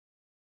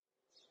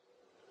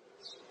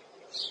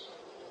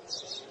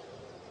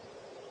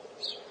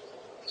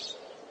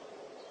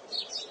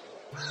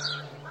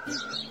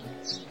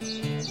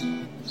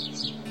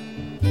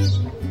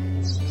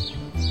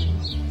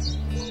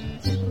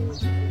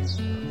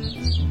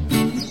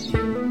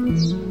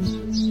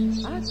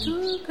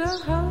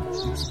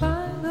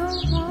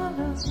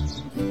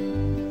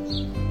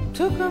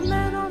a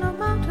man on a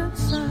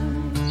mountainside.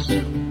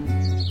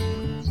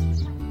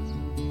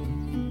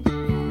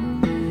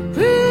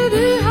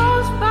 Pretty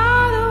house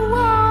by the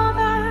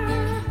water,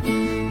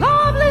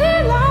 lovely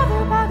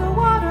lover by the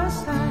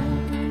waterside.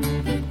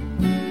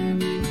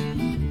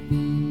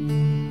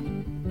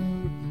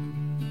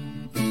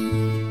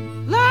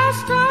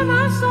 Last time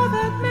I saw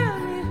that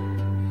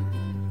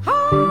man,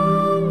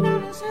 hung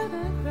down his head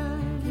and cried.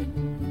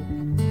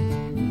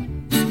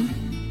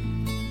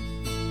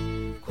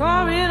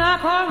 Corina,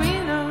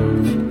 Corina,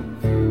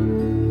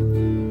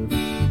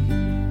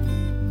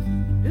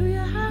 do you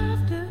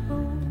have to go?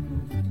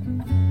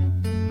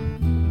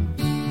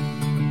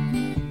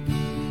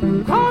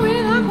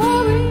 Corina,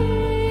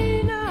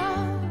 Corina.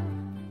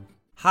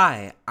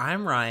 Hi,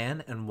 I'm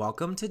Ryan, and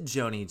welcome to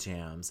Joni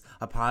Jams,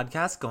 a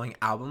podcast going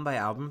album by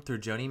album through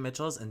Joni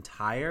Mitchell's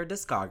entire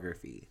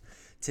discography.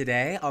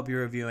 Today, I'll be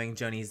reviewing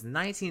Joni's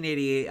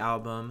 1988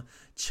 album,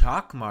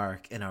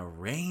 Chalkmark in a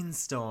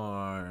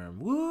Rainstorm.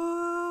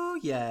 Woo,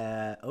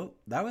 yeah. Oh,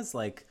 that was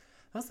like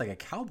a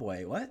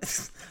cowboy.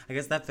 What? I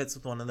guess that fits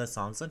with one of the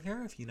songs on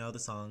here, if you know the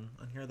song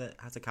on here that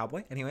has a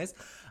cowboy. Anyways,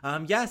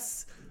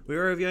 yes, we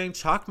were reviewing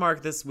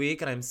Chalkmark this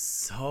week, and I'm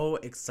so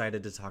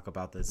excited to talk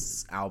about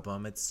this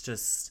album. It's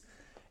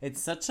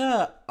such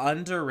a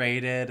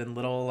underrated and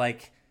little,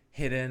 like,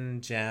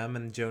 hidden gem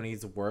in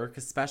Joni's work,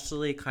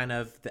 especially kind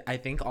of, I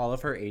think all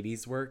of her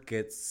 80s work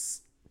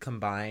gets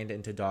combined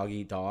into Dog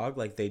Eat Dog.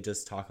 Like, they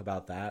just talk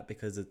about that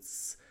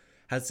because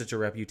has such a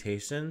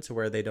reputation to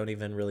where they don't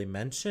even really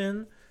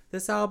mention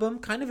this album,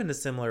 kind of in a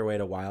similar way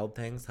to Wild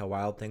Things, how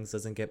Wild Things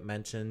doesn't get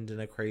mentioned in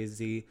a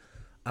crazy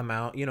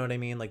amount, you know what I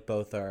mean? Like,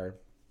 both are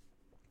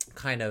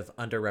kind of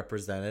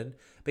underrepresented.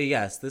 But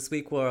yes, this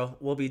week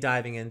we'll be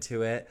diving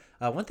into it.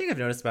 One thing I've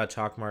noticed about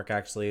Chalkmark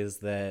actually is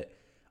that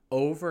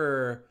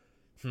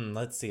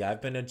let's see,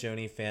 I've been a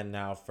Joni fan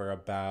now for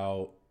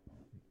about,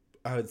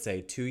 I would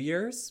say 2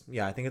 years.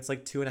 Yeah, I think it's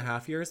like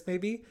 2.5 years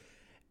maybe.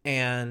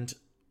 And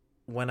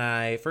when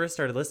I first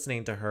started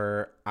listening to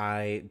her,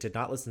 I did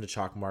not listen to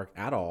Chalkmark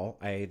at all.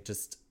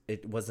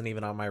 It wasn't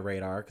even on my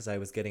radar because I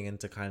was getting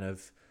into kind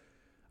of,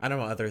 I don't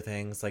know, other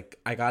things. Like,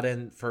 I got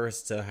in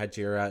first to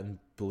Hajira and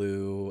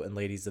Blue and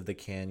Ladies of the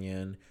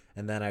Canyon.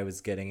 And then I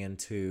was getting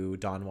into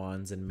Don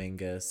Juans and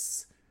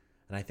Mingus.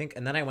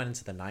 And then I went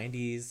into the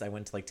 90s. I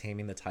went to like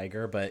Taming the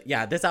Tiger. But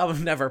yeah, this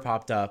album never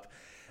popped up.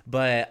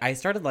 But I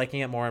started liking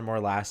it more and more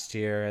last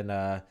year.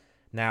 And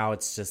now I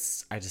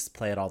just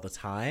play it all the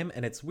time.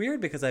 And it's weird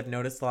because I've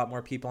noticed a lot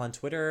more people on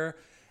Twitter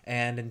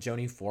and in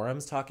Joni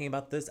forums talking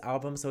about this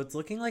album. So it's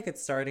looking like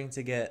it's starting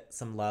to get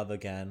some love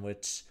again,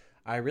 which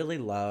I really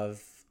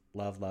love.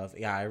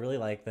 Yeah, I really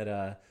like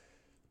that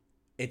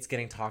it's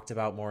getting talked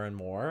about more and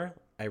more.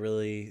 I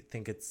really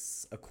think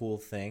it's a cool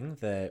thing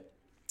that,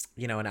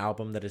 you know, an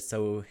album that is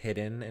so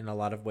hidden in a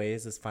lot of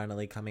ways is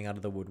finally coming out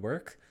of the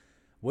woodwork.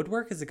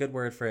 Woodwork is a good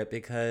word for it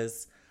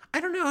because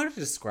I don't know how to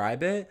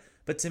describe it,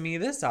 but to me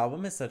this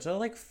album is such a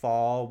like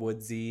fall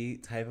woodsy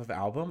type of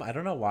album. I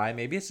don't know why.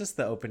 Maybe it's just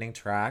the opening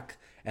track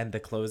and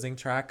the closing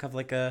track have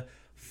like a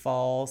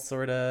fall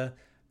sort of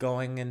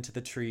going into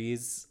the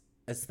trees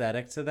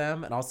aesthetic to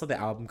them, and also the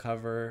album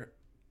cover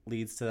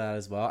leads to that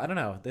as well. I don't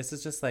know. This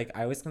is just like,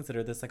 I always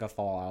consider this like a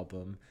fall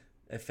album.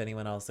 If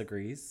anyone else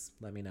agrees,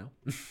 let me know.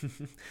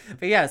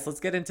 But yes, let's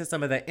get into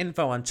some of the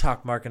info on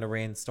Chalkmark in a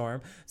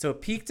Rainstorm. So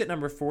it peaked at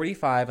number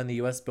 45 on the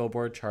US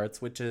Billboard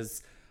charts, which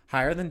is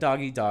higher than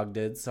Dog Eat Dog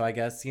did. So I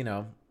guess, you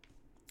know,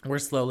 we're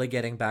slowly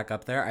getting back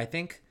up there. I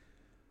think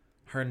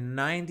her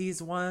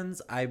 90s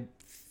ones, I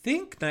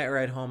think Night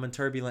Ride Home and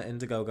Turbulent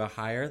Indigo go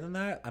higher than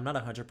that. I'm not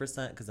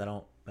 100% because I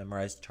don't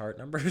memorize chart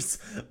numbers.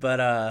 But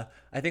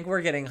I think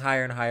we're getting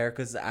higher and higher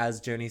because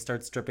as Joni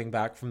starts stripping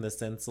back from the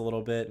synths a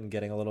little bit and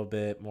getting a little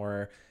bit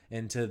more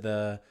into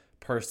the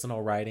personal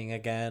writing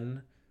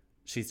again,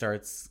 she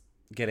starts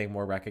getting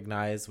more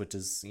recognized, which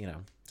is, you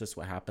know, just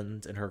what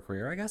happened in her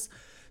career, I guess.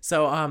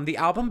 So the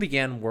album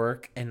began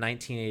work in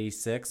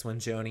 1986 when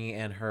Joni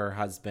and her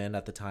husband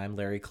at the time,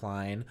 Larry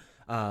Klein,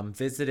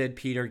 visited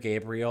Peter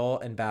Gabriel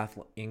in Bath,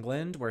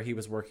 England, where he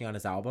was working on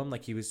his album.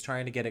 Like, he was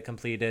trying to get it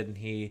completed, and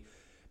he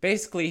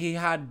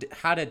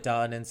had it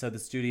done, and so the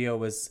studio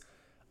was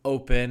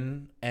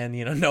open, and,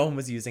 you know, no one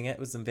was using it. It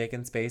was some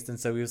vacant space, and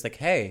so he was like,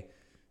 hey,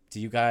 do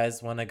you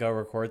guys want to go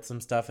record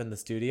some stuff in the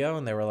studio?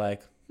 And they were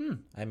like,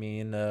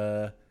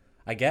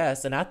 I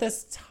guess. And at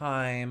this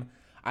time,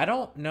 I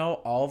don't know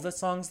all of the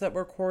songs that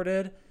were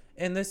recorded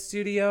in the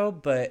studio,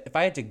 but if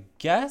I had to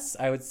guess,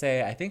 I would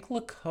say I think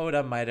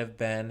Lakota might have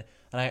been,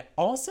 and I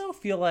also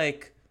feel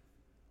like,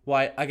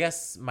 well, I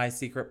guess My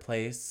Secret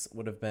Place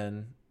would have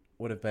been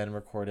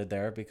recorded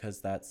there because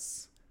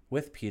that's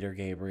with Peter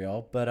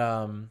Gabriel. But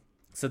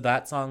so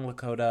that song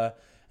Lakota,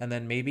 and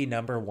then maybe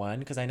Number One,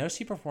 because I know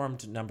she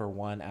performed Number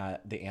One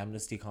at the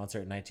Amnesty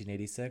concert in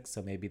 1986,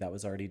 so maybe that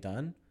was already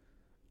done.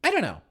 I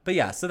don't know. But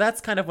yeah, so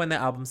that's kind of when the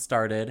album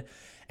started.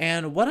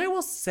 And what I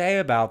will say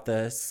about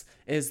this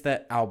is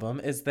that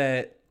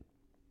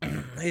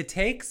it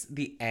takes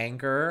the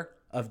anger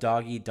of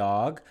Dog Eat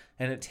Dog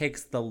and it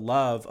takes the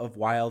love of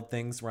Wild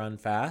Things Run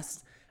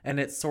Fast, and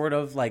it sort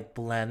of like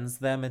blends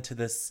them into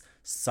this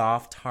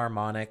soft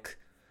harmonic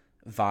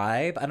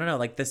vibe. I don't know,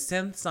 like the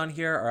synths on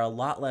here are a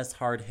lot less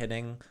hard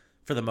hitting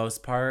for the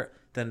most part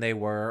than they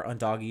were on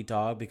Dog Eat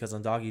Dog, because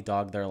on Dog Eat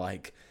Dog they're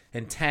like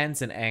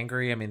intense and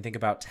angry. I mean, think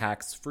about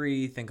Tax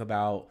Free, think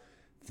about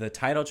the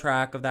title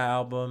track of that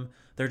album.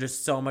 They're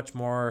just so much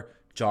more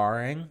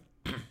jarring.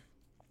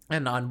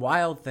 And on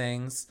Wild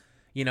Things,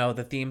 you know,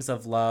 the themes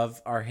of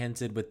love are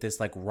hinted with this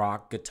like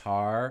rock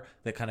guitar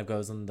that kind of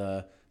goes in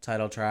the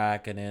title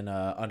track and in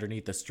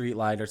Underneath the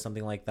Streetlight or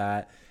something like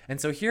that. And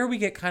so here we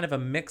get kind of a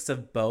mix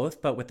of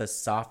both, but with a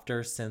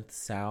softer synth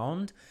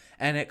sound.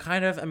 And it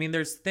kind of, I mean,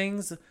 there's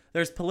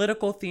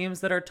political themes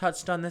that are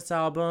touched on this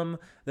album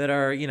that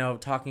are, you know,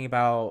 talking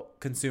about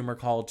consumer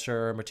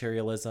culture,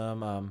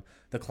 materialism.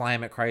 The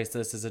climate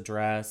crisis is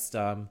addressed.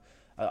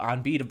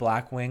 On Beat of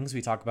Black Wings,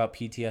 we talk about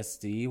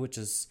PTSD, which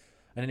is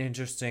an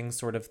interesting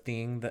sort of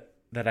thing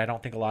that I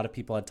don't think a lot of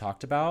people had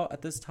talked about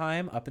at this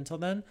time up until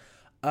then.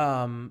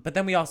 But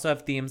then we also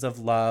have themes of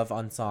love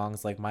on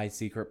songs like My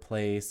Secret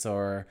Place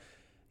or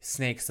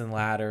Snakes and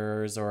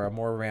Ladders, or A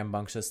More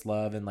Rambunctious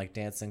Love and like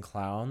Dancing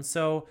Clowns.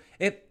 So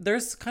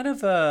there's kind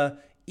of a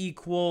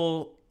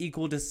equal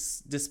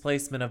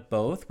displacement of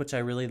both, which I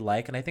really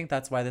like. And I think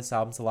that's why this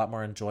album's a lot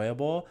more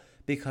enjoyable,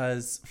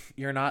 because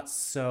you're not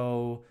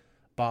so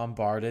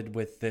bombarded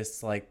with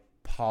this like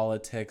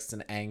politics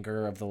and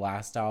anger of the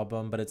last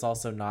album, but it's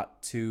also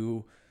not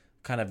too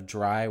kind of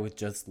dry with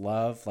just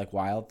love like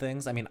Wild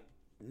Things. I mean,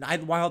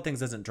 Wild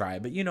Things isn't dry,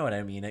 but you know what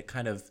I mean. It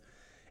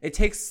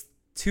takes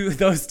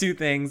those two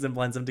things and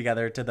blends them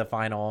together to the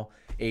final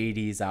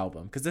 80s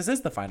album, because this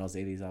is the final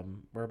 80s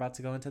album. We're about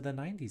to go into the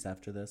 90s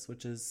after this,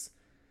 which is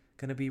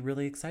going to be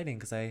really exciting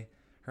because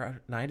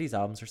her 90s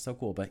albums are so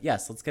cool. But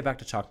yes, let's get back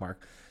to Chalkmark.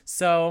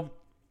 So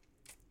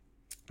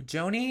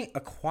Joni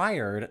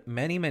acquired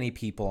many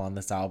people on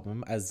this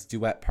album as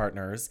duet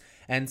partners.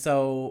 And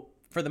so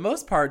for the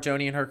most part,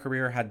 Joni in her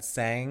career had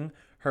sang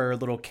her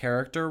little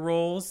character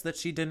roles that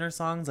she did in her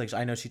songs. Like,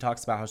 I know she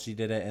talks about how she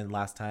did it in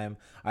Last Time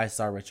I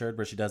Saw Richard,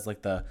 where she does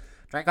like the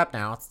drink up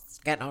now, it's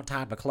get no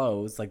time to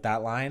close, like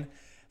that line.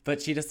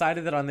 But she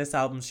decided that on this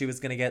album, she was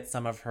going to get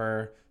some of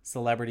her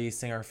celebrity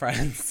singer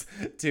friends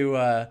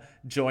to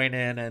join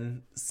in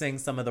and sing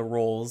some of the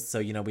roles. So,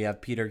 you know, we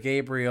have Peter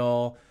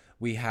Gabriel,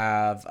 we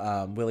have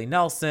Willie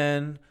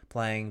Nelson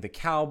playing the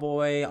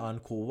cowboy on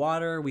Cool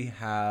Water. We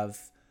have,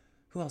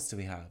 who else do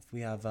we have?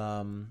 We have,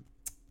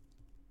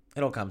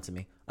 it'll come to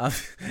me.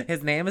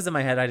 His name is in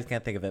my head. I just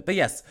can't think of it. But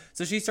yes,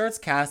 so she starts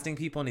casting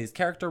people in these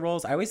character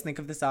roles. I always think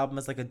of this album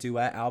as like a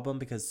duet album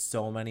because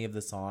so many of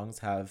the songs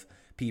have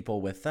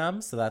people with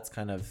them. So that's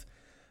kind of,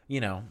 you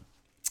know,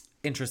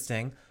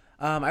 interesting.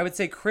 I would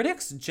say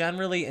critics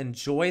generally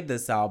enjoyed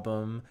this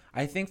album.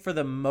 I think for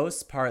the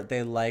most part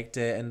they liked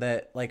it, and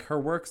that like her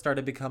work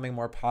started becoming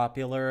more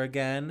popular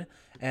again.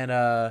 And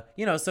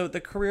you know, so the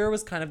career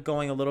was kind of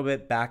going a little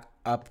bit back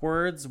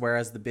upwards,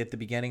 whereas at the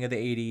beginning of the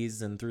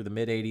 80s and through the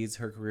mid 80s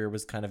her career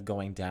was kind of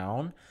going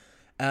down.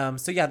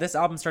 So yeah, this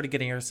album started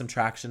getting her some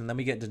traction, and then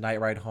we get to Night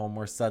Ride Home,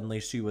 where suddenly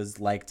she was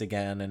liked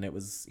again, and it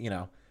was, you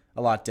know,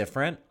 a lot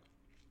different.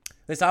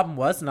 This album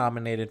was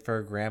nominated for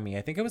a Grammy.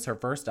 I think it was her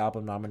first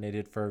album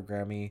nominated for a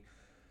Grammy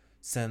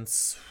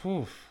since,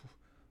 when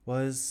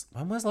was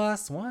the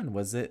last one?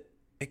 Was it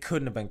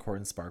couldn't have been Court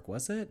and Spark,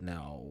 was it?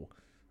 No.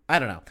 I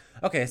don't know.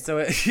 Okay,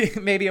 so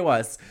maybe it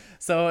was.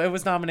 So it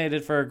was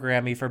nominated for a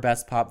Grammy for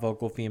Best Pop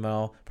Vocal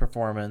Female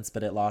Performance,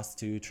 but it lost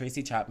to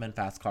Tracy Chapman,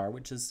 Fast Car,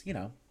 which is, you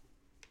know,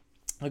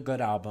 a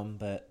good album,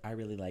 but I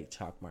really like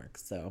Chalkmark,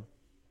 so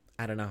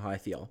I don't know how I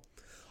feel.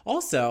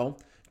 Also,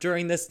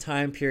 during this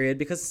time period,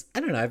 because I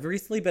don't know, I've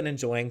recently been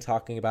enjoying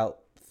talking about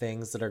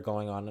things that are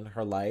going on in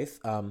her life.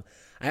 I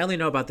only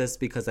know about this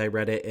because I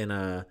read it in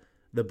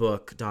the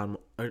book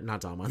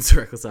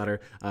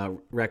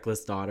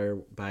Reckless Daughter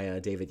by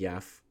David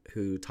Yeff,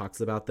 who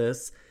talks about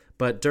this.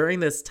 But during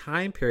this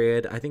time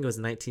period, I think it was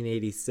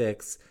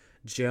 1986,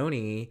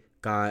 Joni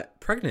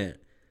got pregnant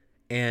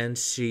and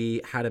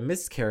she had a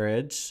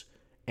miscarriage,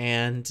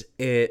 and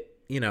it,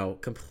 you know,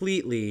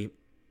 completely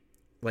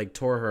like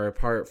tore her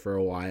apart for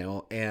a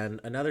while.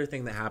 And another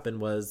thing that happened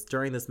was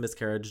during this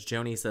miscarriage,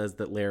 Joni says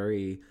that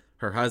Larry,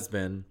 her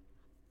husband,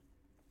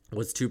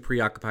 was too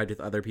preoccupied with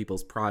other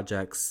people's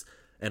projects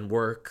and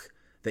work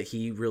that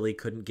he really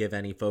couldn't give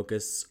any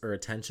focus or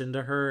attention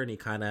to her. And he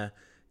kind of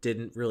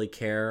didn't really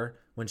care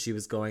when she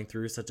was going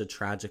through such a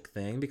tragic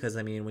thing, because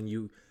I mean, when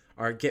you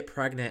get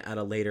pregnant at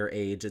a later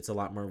age, it's a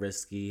lot more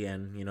risky.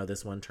 And, you know,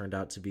 this one turned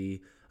out to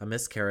be a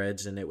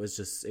miscarriage, and it was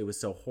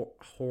so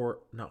hard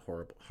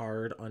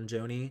on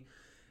Joni.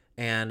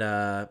 And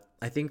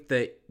I think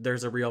that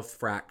there's a real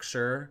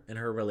fracture in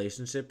her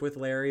relationship with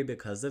Larry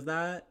because of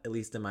that, at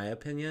least in my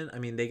opinion. I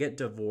mean, they get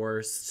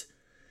divorced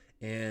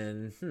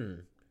in,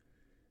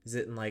 is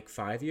it in like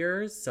 5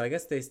 years? So I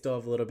guess they still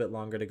have a little bit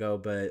longer to go,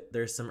 but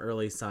there's some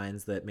early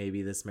signs that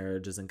maybe this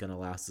marriage isn't going to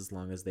last as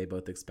long as they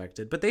both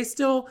expected. But they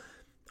still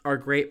are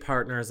great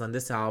partners on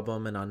this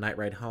album and on Night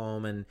Ride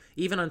Home, and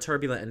even on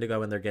Turbulent Indigo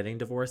when they're getting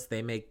divorced,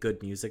 they make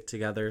good music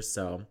together.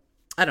 So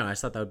I don't know. I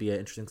just thought that would be an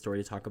interesting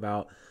story to talk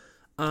about.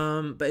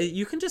 But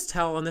you can just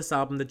tell on this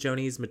album that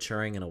Joni's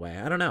maturing in a way.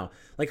 I don't know.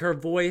 Like her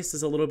voice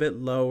is a little bit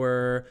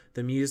lower.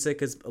 The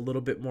music is a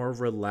little bit more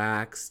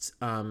relaxed.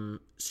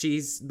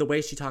 The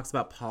way she talks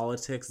about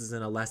politics is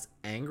in a less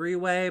angry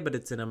way, but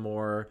it's in a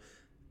more,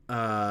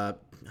 how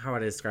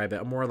would I describe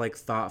it? A more like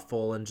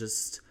thoughtful and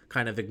just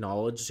kind of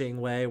acknowledging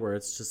way where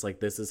it's just like,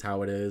 this is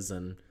how it is.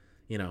 And,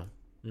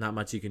 not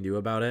much you can do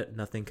about it.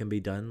 Nothing can be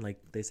done, like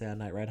they say on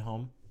Night Ride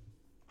Home.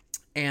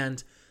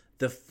 And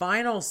the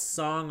final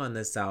song on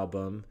this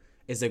album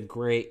is a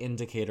great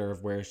indicator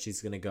of where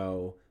she's going to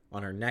go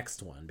on her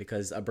next one,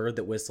 because A Bird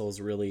That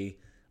Whistles really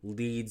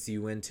leads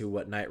you into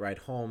what Night Ride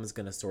Home is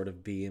going to sort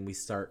of be, and we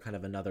start kind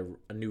of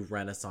a new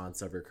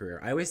renaissance of her career.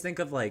 I always think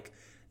of like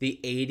the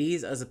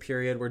 80s as a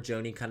period where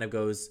Joni kind of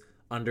goes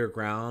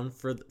underground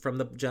from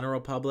the general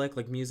public,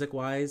 like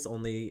music-wise,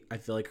 only I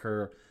feel like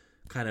her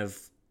kind of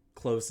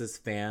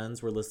closest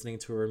fans were listening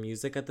to her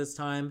music at this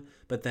time.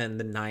 But then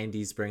the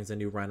 90s brings a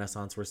new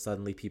renaissance where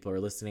suddenly people are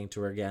listening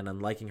to her again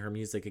and liking her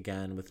music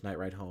again with Night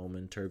Ride Home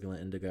and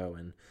Turbulent Indigo,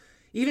 and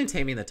even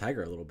Taming the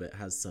Tiger a little bit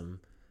has some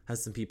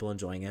people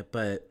enjoying it.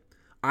 But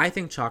I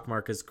think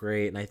Chalkmark is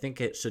great, and I think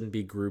it shouldn't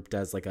be grouped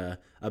as like a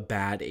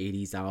bad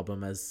 80s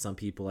album as some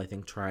people I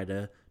think try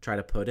to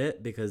put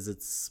it, because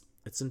it's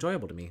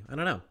enjoyable to me. I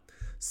don't know.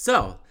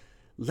 So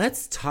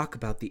let's talk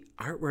about the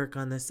artwork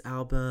on this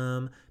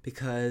album,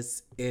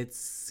 because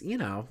it's,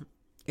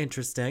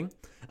 interesting.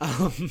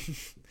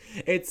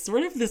 It's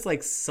sort of this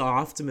like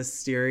soft,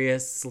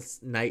 mysterious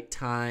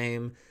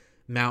nighttime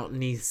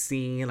mountainy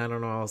scene. I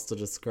don't know how else to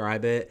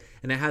describe it.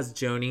 And it has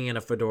Joni in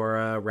a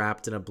fedora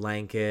wrapped in a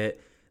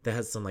blanket that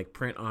has some like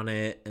print on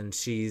it, and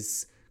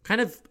she's kind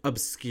of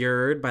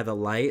obscured by the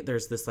light.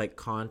 There's this like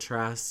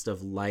contrast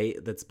of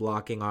light that's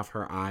blocking off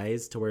her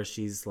eyes to where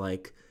she's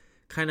like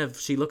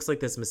she looks like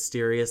this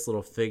mysterious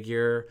little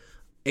figure.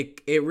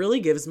 It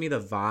really gives me the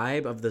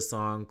vibe of the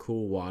song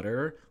Cool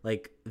Water,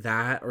 like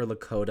that, or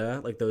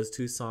Lakota, like those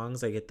two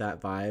songs. I get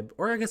that vibe.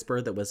 Or I guess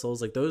Bird That Whistles,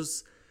 like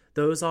those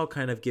all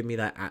kind of give me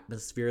that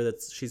atmosphere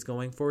that she's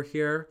going for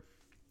here.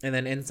 And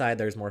then inside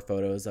there's more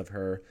photos of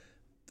her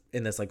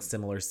in this like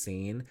similar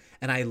scene.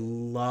 And I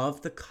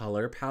love the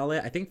color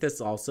palette. I think this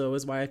also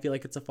is why I feel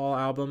like it's a fall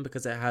album,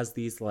 because it has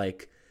these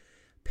like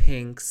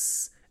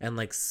pinks and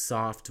like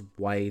soft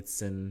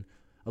whites and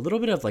a little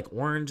bit of like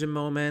orange in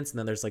moments, and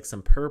then there's like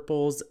some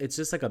purples. It's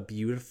just like a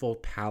beautiful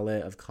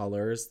palette of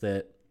colors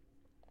that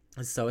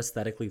is so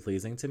aesthetically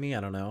pleasing to me.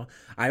 I don't know.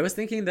 I was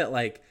thinking that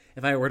like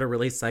if I were to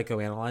really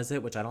psychoanalyze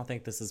it, which I don't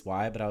think this is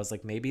why, but I was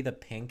like, maybe the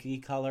pinky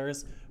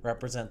colors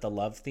represent the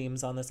love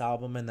themes on this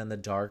album, and then the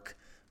dark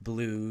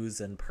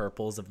blues and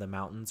purples of the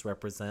mountains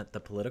represent the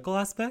political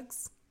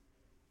aspects.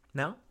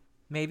 No?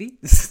 Maybe?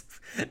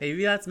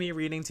 Maybe that's me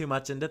reading too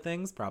much into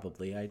things.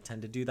 Probably. I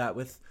tend to do that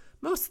with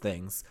most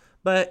things.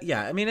 But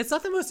yeah, I mean, it's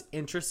not the most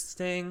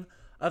interesting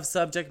of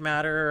subject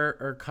matter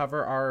or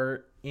cover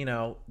art,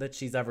 that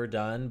she's ever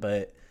done.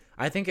 But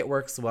I think it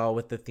works well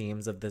with the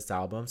themes of this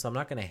album. So I'm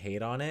not going to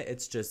hate on it.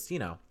 It's just,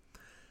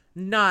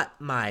 not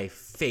my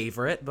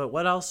favorite. But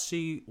what else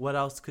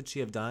could she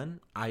have done?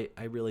 I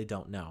really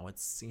don't know.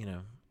 It's,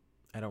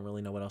 I don't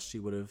really know what else she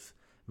would have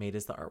made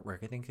as the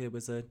artwork. I think it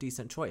was a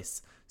decent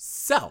choice.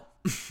 So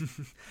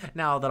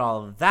now that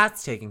all of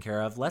that's taken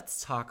care of,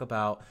 let's talk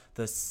about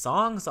the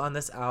songs on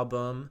this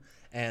album.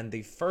 And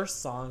the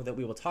first song that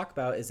we will talk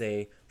about is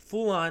a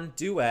full-on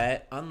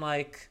duet,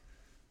 unlike,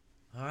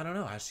 I don't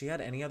know, has she had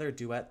any other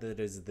duet that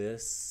is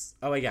this?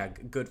 Oh yeah,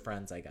 Good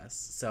Friends, I guess.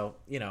 So,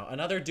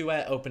 another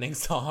duet opening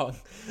song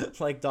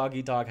like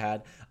Doggy Dog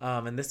had.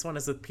 And this one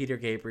is with Peter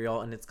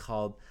Gabriel, and it's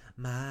called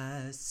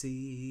My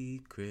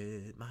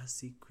Secret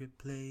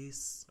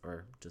Place,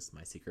 or just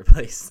My Secret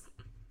Place.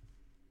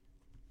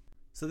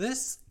 So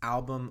this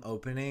album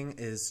opening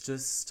is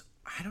just,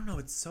 I don't know,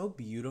 it's so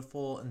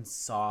beautiful and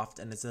soft,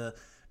 and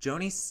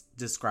Joni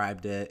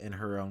described it in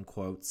her own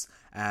quotes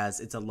as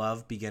it's a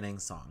love beginning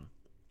song.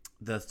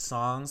 The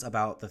song's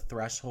about the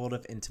threshold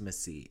of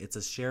intimacy. It's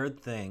a shared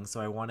thing, so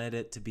I wanted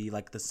it to be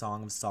like the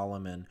Song of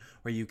Solomon,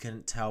 where you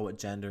can tell what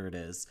gender it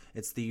is.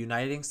 It's the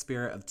uniting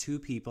spirit of two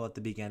people at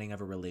the beginning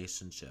of a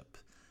relationship.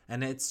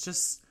 And it's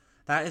just,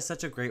 that is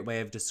such a great way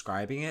of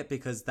describing it,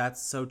 because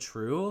that's so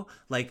true.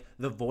 Like,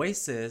 the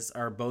voices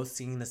are both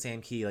singing the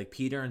same key. Like,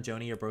 Peter and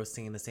Joni are both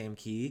singing the same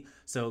key.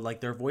 So, like,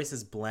 their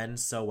voices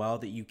blend so well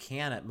that you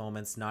can, at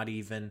moments, not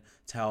even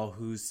tell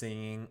who's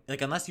singing.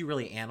 Like, unless you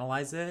really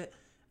analyze it,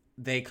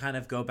 they kind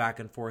of go back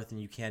and forth,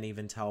 and you can't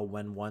even tell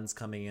when one's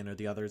coming in or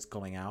the other's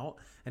going out.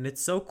 And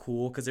it's so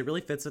cool because it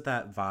really fits with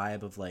that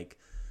vibe of like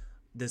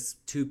this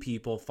two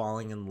people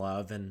falling in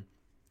love. And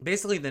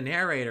basically the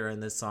narrator in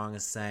this song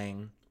is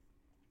saying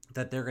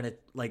that they're going to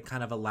like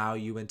kind of allow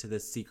you into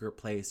this secret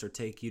place or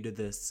take you to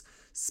this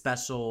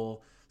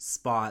special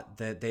spot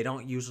that they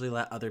don't usually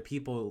let other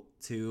people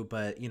to.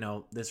 But,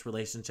 this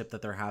relationship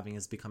that they're having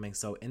is becoming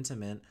so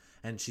intimate,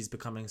 and she's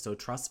becoming so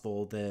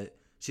trustful that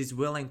she's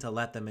willing to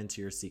let them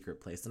into your secret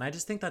place. And I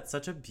just think that's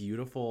such a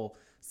beautiful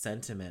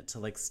sentiment to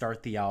like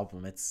start the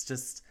album.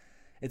 It's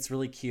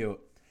really cute.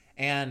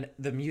 And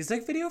the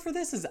music video for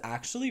this is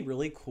actually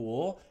really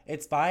cool.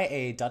 It's by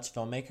a Dutch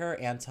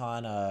filmmaker,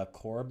 Anton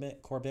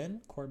Corbijn.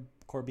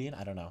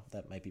 I don't know.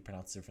 That might be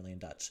pronounced differently in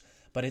Dutch.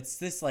 But it's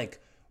this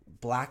like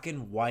black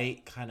and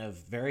white kind of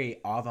very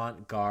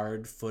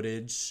avant-garde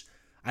footage.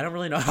 I don't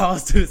really know how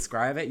else to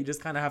describe it. You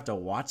just kind of have to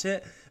watch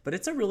it. But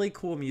it's a really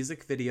cool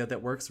music video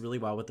that works really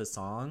well with the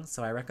song.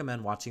 So I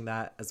recommend watching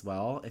that as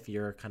well if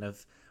you're kind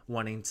of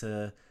wanting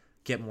to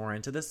get more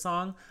into this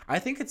song. I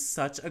think it's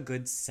such a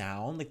good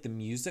sound. Like the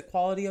music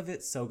quality of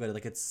it's so good.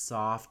 Like it's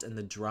soft and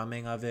the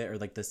drumming of it or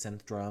like the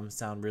synth drums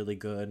sound really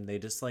good. And they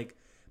just like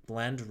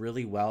blend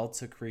really well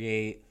to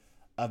create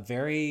a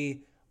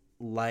very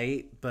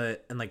light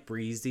and like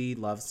breezy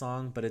love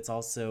song, but it's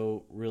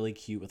also really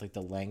cute with like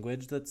the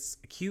language that's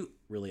cute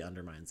really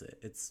undermines it.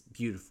 It's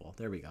beautiful.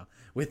 There we go.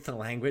 With the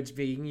language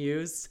being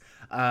used.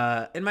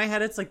 In my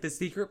head, it's like the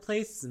secret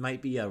place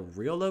might be a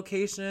real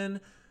location.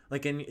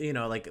 Like in, you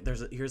know, like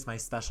here's my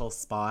special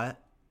spot.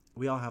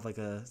 We all have like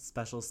a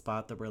special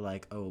spot that we're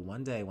like, oh,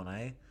 one day when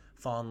I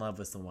fall in love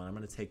with someone, I'm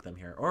going to take them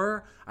here.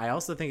 Or I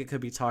also think it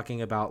could be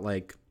talking about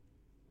like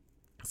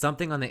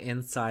something on the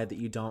inside that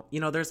you don't, you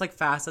know, there's like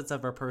facets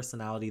of our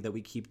personality that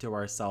we keep to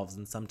ourselves.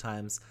 And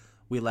sometimes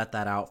we let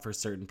that out for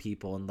certain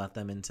people and let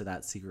them into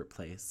that secret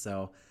place.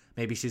 So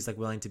maybe she's like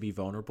willing to be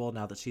vulnerable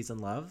now that she's in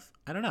love.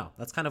 I don't know.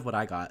 That's kind of what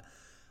I got.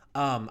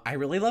 I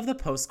really love the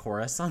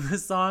post-chorus on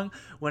this song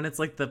when it's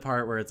like the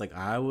part where it's like,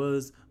 I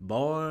was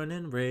born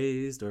and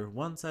raised, or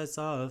once I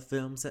saw a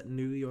film set in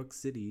New York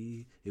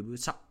City. It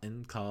was shot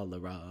in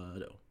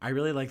Colorado. I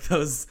really like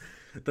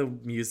the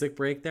music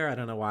break there. I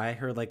don't know why.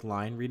 Her like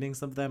line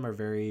readings of them are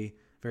very,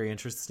 very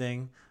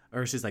interesting.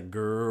 Or she's like,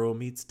 girl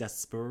meets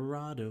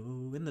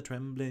desperado in the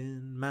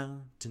trembling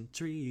mountain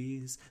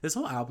trees. This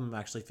whole album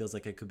actually feels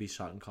like it could be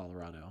shot in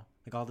Colorado.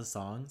 Like all the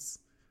songs.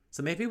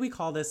 So maybe we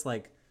call this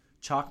like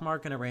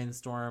Chalkmark in a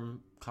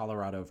Rainstorm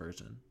Colorado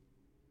version.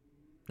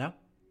 No?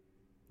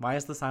 Why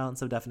is the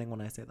silence so deafening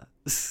when I say that?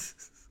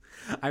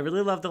 I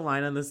really love the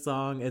line on this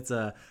song. It's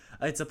a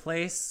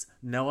place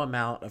no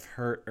amount of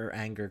hurt or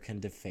anger can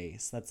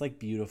deface. That's like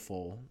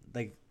beautiful.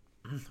 Like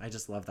I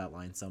just love that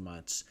line so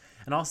much.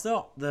 And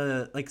also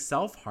the like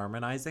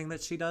self-harmonizing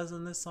that she does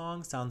in this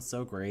song sounds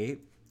so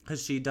great,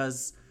 because she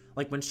does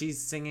like when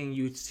she's singing,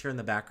 you hear in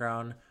the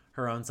background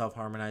her own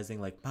self-harmonizing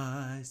like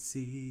my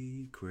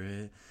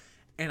secret.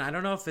 And I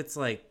don't know if it's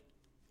like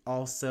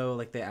also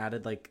like they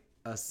added like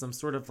some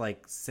sort of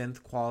like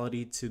synth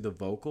quality to the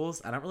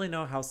vocals. I don't really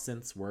know how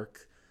synths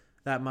work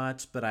that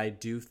much, but I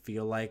do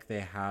feel like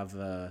they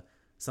have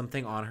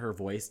something on her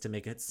voice to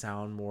make it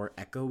sound more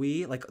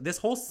echoey. Like this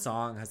whole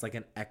song has like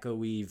an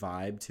echoey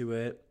vibe to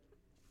it.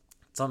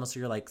 It's almost like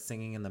you're like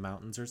singing in the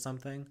mountains or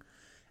something.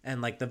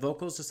 And like the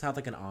vocals just have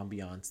like an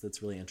ambiance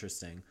that's really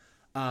interesting.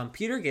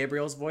 Peter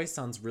Gabriel's voice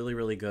sounds really,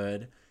 really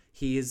good.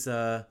 He's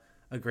a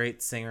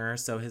great singer,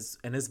 so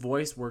his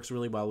voice works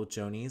really well with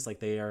Joni's. Like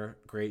they are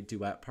great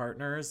duet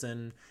partners,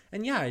 and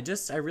yeah,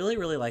 I really,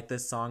 really like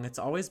this song. It's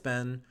always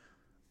been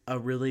a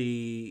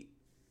really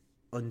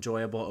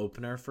enjoyable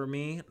opener for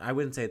me. I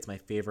wouldn't say it's my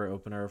favorite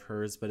opener of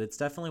hers, but it's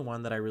definitely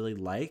one that I really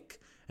like.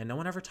 And no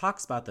one ever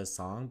talks about this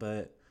song,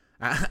 but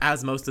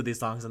as most of these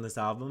songs on this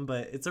album,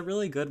 but it's a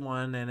really good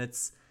one, and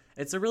it's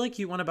a really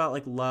cute one about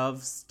like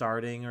love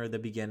starting, or the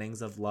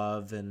beginnings of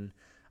love, and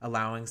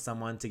allowing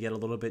someone to get a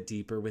little bit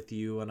deeper with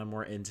you on a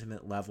more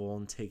intimate level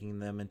and taking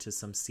them into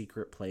some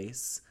secret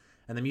place.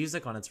 And the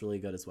music on it's really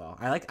good as well.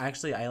 I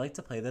like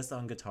to play this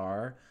on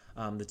guitar.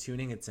 The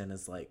tuning it's in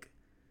is like,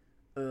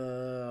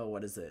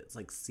 what is it? It's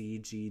like C,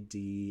 G,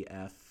 D,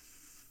 F.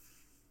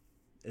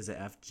 Is it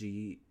F,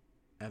 G,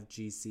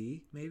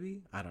 C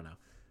maybe? I don't know.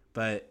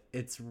 But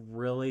it's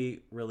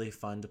really, really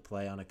fun to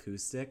play on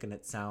acoustic, and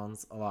it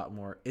sounds a lot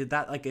more,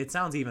 it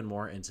sounds even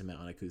more intimate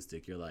on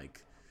acoustic. You're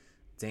like,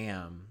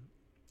 damn,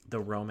 the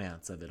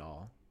romance of it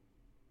all.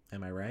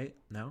 Am I right?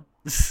 No?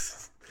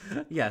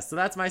 Yeah, so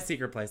that's my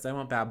secret place. I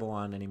won't babble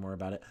on anymore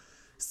about it.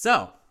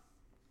 So,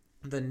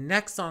 the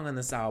next song on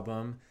this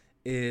album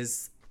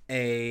is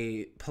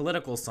a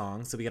political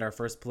song. So we get our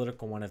first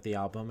political one of the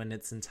album, and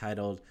it's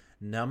entitled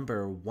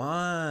Number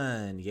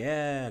One.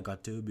 Yeah,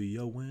 got to be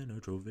a winner,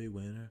 trophy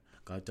winner.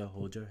 Got to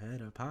hold your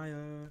head up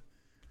higher.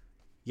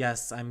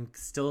 Yes, I'm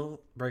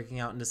still breaking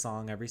out into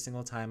song every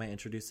single time I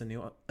introduce a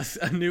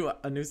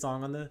new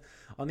song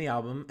on the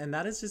album, and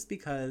that is just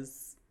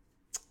because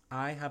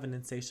I have an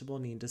insatiable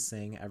need to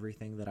sing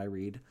everything that I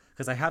read.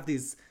 Because I have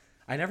these,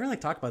 I never like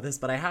talk about this,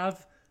 but I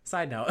have,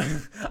 side note,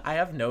 I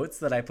have notes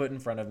that I put in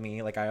front of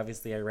me. Like I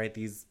write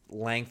these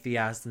lengthy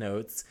ass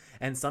notes,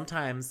 and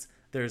sometimes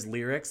there's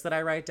lyrics that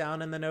I write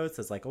down in the notes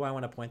as like, oh, I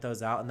want to point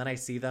those out. And then I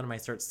see them and I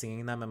start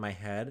singing them in my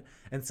head.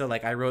 And so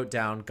like I wrote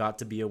down got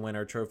to be a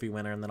winner, trophy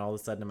winner. And then all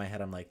of a sudden in my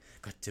head, I'm like,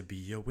 got to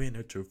be a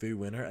winner, trophy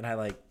winner. And I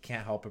like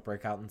can't help but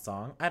break out in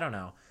song. I don't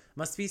know.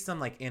 Must be some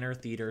like inner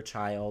theater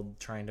child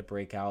trying to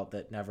break out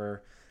that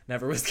never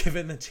was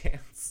given the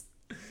chance.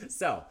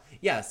 So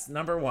yes,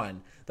 number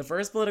one, the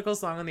first political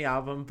song on the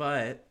album,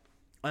 but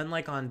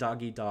unlike on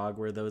Doggy Dog,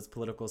 where those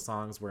political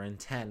songs were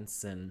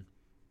intense and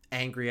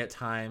angry at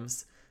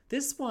times,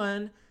 This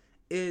one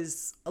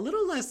is a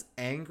little less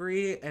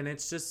angry and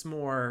it's just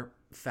more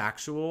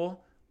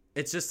factual.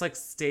 It's just like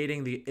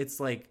stating it's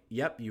like,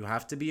 yep, you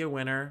have to be a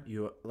winner.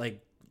 You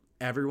like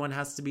everyone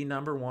has to be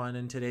number one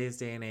in today's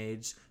day and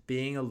age.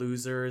 Being a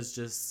loser is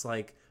just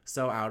like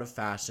so out of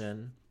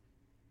fashion.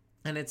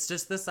 And it's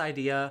just this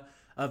idea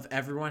of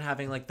everyone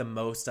having like the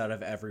most out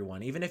of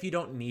everyone. Even if you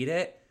don't need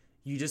it,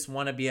 you just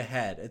want to be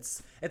ahead.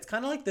 It's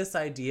kind of like this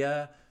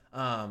idea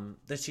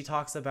that she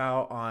talks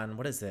about on,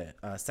 what is it?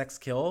 Sex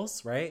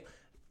Kills, right?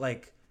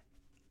 Like,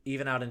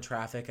 even out in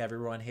traffic,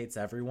 everyone hates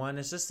everyone.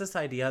 It's just this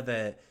idea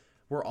that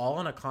we're all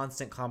in a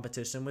constant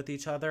competition with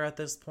each other at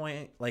this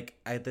point, like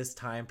at this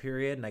time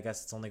period. And I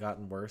guess it's only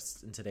gotten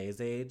worse in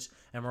today's age.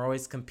 And we're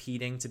always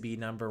competing to be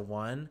number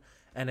one.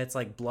 And it's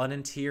like blood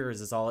and tears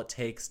is all it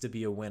takes to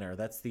be a winner.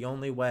 That's the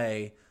only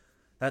way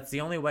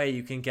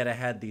you can get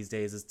ahead these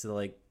days, is to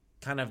like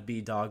kind of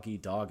be dog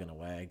eat dog in a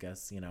way, I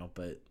guess,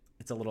 but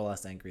it's a little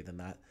less angry than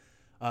that.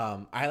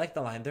 I like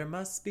the line, there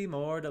must be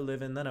more to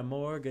living than a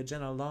mortgage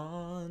and a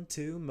lawn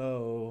to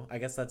mow. I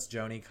guess that's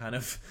Joni kind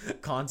of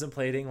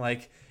contemplating,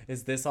 like,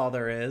 is this all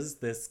there is?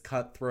 This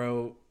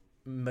cutthroat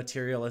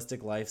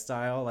materialistic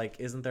lifestyle? Like,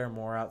 isn't there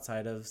more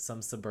outside of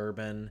some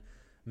suburban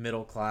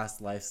middle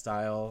class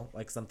lifestyle?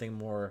 Like something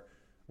more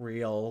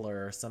real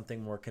or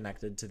something more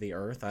connected to the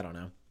earth? I don't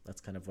know.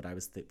 That's kind of what I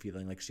was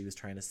feeling like she was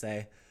trying to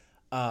say.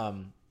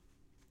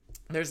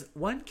 There's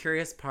one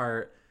curious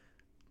part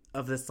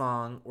of the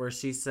song where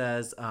she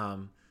says,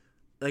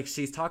 like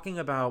she's talking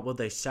about, will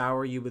they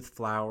shower you with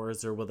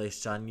flowers or will they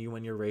shun you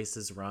when your race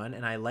is run?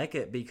 And I like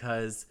it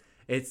because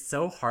it's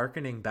so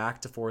hearkening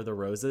back to For the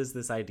Roses,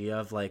 this idea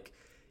of like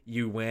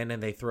you win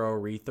and they throw a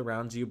wreath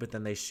around you, but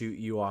then they shoot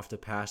you off to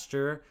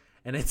pasture.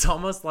 And it's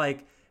almost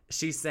like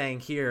she's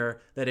saying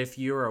here that if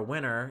you're a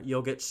winner,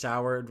 you'll get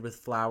showered with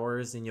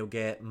flowers and you'll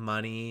get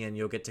money and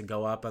you'll get to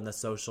go up on the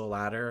social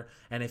ladder.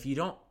 And if you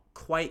don't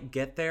quite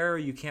get there,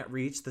 you can't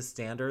reach the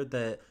standard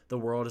that the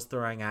world is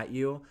throwing at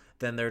you,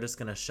 then they're just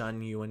gonna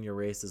shun you when your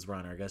race is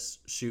run, or I guess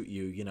shoot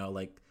you.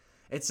 Like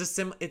it's just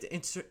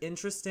it's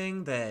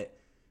interesting that,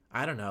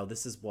 I don't know,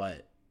 this is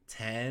what,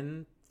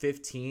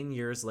 10-15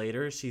 years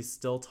later, she's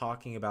still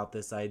talking about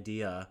this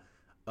idea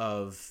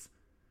of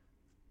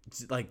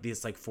like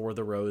this like For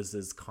the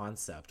Roses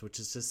concept, which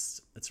is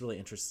just, it's really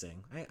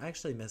interesting. I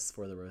actually miss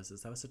For the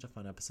Roses. That was such a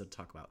fun episode to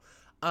talk about.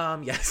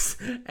 Yes.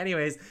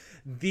 Anyways,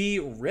 the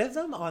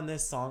rhythm on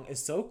this song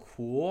is so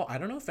cool. I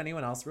don't know if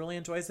anyone else really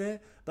enjoys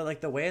it, but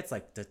like the way it's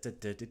like da, da,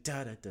 da, da,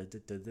 da, da, da,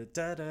 da,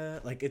 da, da,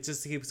 like it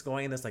just keeps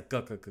going in this like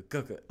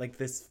like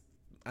this,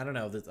 I don't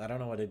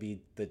know what it'd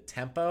be, the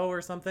tempo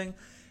or something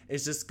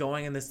is just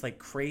going in this like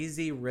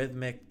crazy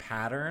rhythmic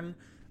pattern.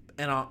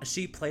 And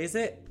she plays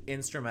it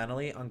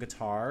instrumentally on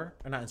guitar,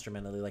 or not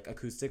instrumentally, like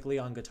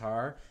acoustically on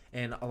guitar,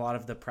 in a lot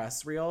of the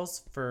press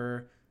reels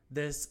for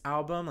this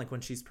album. Like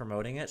when she's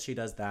promoting it, she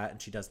does that,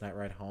 and she does Night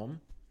Ride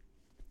Home.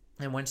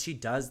 And when she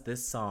does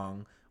this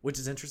song, which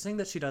is interesting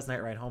that she does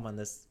Night Ride Home on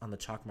the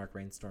Chalkmark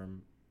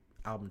Rainstorm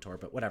album tour,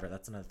 but whatever,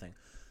 that's another thing.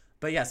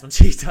 But yes, when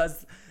she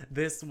does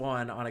this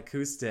one on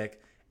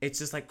acoustic, it's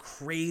just like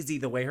crazy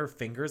the way her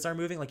fingers are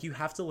moving. Like you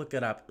have to look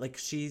it up. Like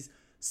she's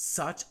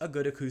such a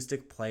good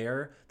acoustic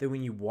player that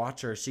when you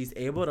watch her, she's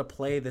able to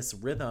play this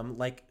rhythm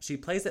like she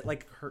plays it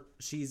like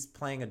she's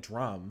playing a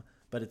drum,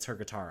 but it's her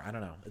guitar. I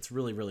don't know. It's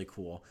really, really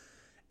cool.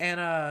 And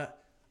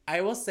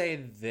I will say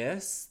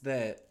this,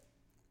 that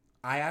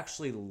I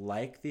actually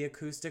like the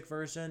acoustic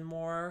version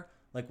more,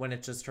 like when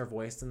it's just her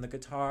voice and the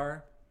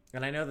guitar.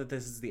 And I know that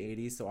this is the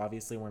 80s, so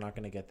obviously we're not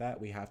going to get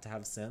that. We have to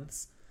have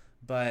synths.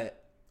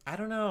 But I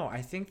don't know.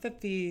 I think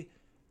that the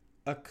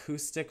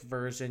acoustic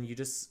version,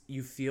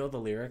 you feel the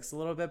lyrics a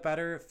little bit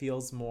better. It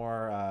feels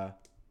more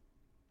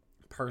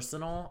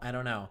personal. I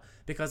don't know,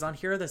 because on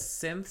here the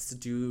synths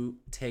do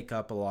take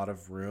up a lot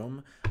of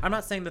room. I'm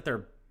not saying that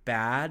they're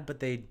bad, but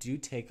they do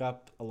take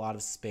up a lot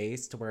of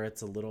space to where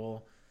it's a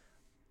little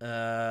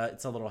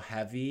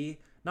heavy.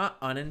 Not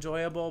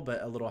unenjoyable,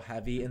 but a little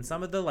heavy. And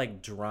some of the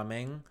like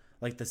drumming,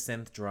 like the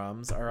synth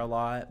drums, are a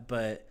lot.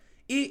 But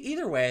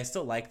either way, I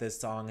still like this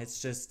song.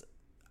 It's just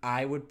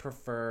I would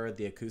prefer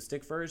the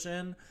acoustic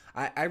version.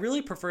 I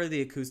really prefer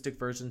the acoustic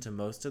version to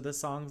most of the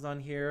songs on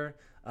here.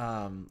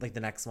 Like the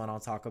next one I'll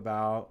talk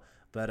about.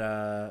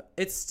 But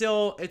it's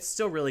still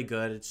really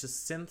good. It's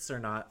just synths are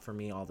not for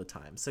me all the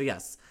time. So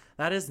yes,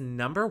 that is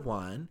number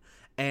 1.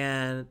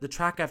 And the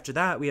track after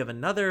that, we have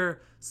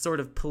another sort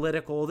of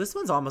political, this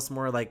one's almost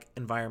more like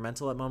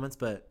environmental at moments,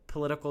 but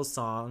political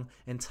song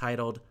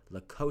entitled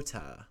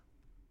Lakota.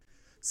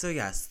 So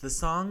yes, the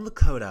song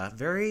Lakota,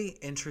 very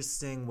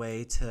interesting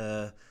way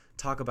to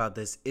talk about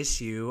this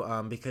issue,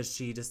 because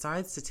she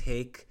decides to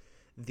take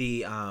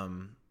the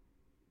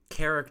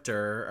character,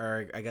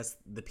 or I guess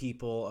the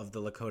people of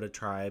the Lakota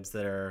tribes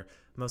that are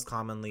most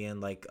commonly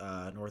in like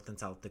North and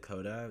South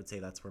Dakota. I would say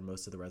that's where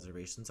most of the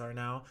reservations are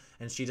now.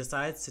 And she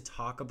decides to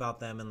talk about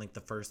them in like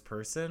the first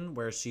person,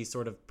 where she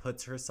sort of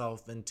puts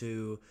herself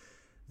into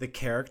the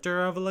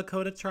character of a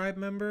Lakota tribe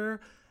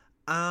member.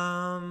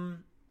 How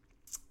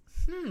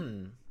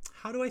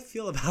how do I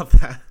feel about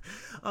that?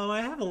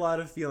 I have a lot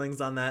of feelings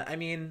on that. I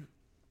mean,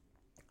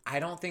 I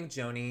don't think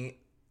Joni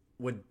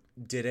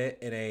did it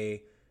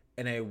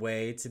in a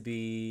way to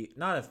be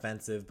not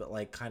offensive, but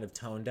like kind of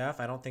tone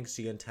deaf. I don't think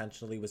she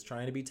intentionally was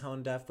trying to be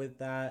tone deaf with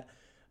that,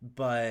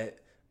 but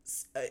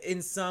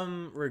in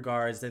some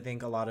regards, I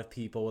think a lot of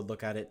people would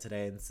look at it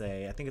today and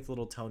say, I think it's a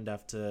little tone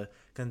deaf to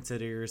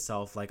consider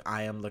yourself like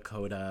I am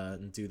Lakota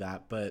and do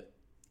that. But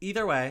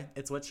either way,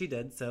 it's what she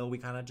did. So we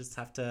kind of just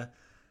have to,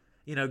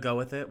 go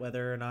with it,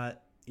 whether or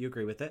not you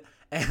agree with it.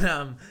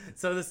 And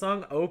so the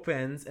song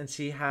opens and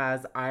she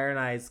has Iron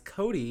Eyes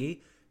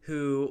Cody,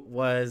 who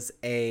was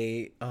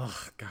why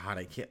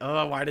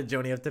did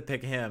Joni have to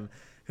pick him?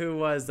 Who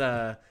was,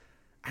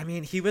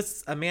 he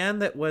was a man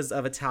that was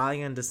of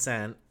Italian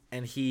descent,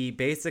 and he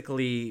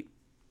basically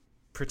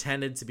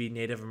pretended to be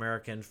Native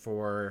American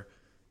for,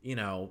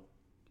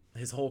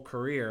 his whole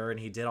career. And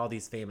he did all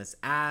these famous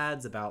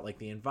ads about like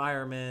the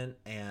environment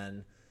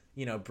and,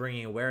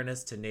 bringing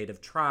awareness to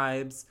Native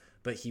tribes,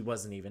 but he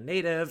wasn't even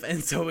Native.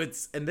 And so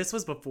and this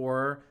was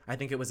before I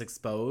think it was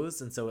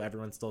exposed. And so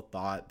everyone still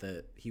thought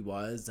that he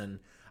was. And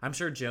I'm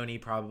sure Joni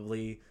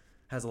probably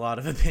has a lot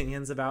of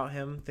opinions about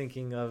him,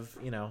 speaking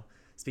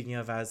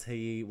of as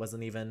he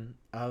wasn't even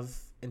of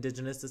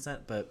indigenous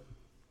descent, but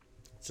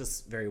it's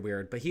just very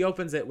weird. But he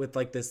opens it with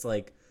like this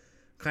like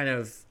kind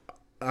of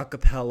a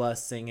cappella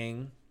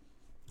singing.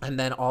 And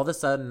then all of a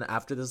sudden,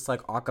 after this like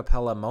a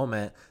cappella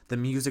moment, the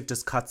music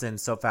just cuts in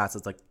so fast.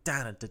 It's like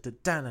da da da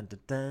da da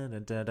da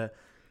da da.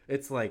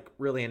 It's like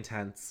really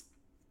intense.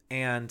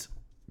 And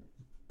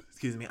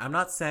excuse me, I'm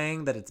not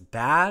saying that it's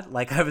bad,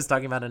 like I was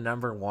talking about in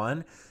number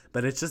one,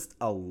 but it's just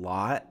a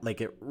lot.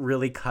 Like it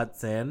really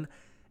cuts in.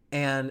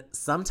 And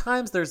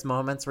sometimes there's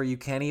moments where you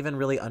can't even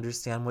really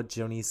understand what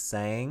Joni's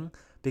saying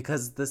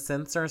because the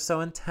synths are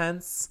so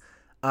intense.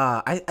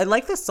 I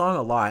like this song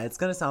a lot. It's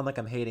gonna sound like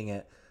I'm hating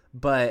it,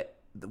 but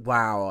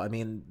wow, I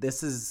mean,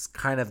 this is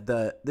one of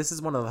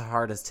the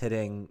hardest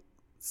hitting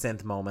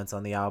synth moments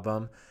on the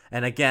album.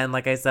 And again,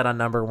 like I said on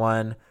number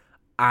one,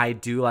 I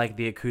do like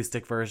the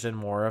acoustic version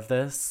more of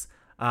this.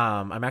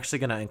 I'm actually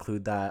going to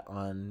include that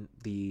on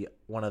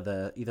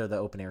either the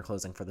opening or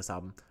closing for this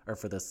album or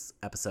for this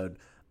episode.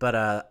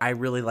 But I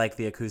really like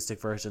the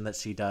acoustic version that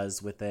she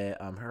does with it.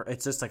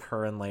 It's just like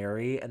her and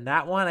Larry. And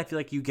that one, I feel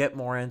like you get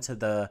more into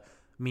the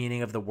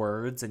meaning of the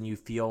words and you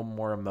feel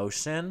more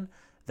emotion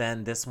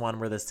than this one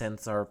where the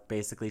synths are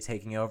basically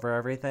taking over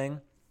everything.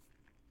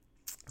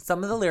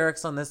 Some of the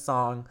lyrics on this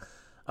song,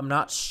 I'm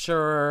not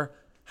sure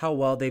how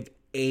well they've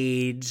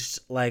aged.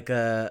 Like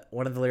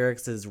one of the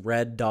lyrics is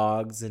 "red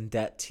dogs in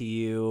debt to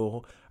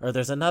you," or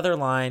there's another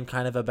line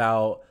kind of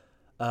about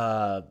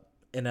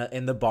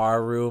in the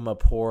bar room a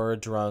poor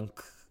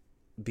drunk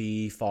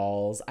bee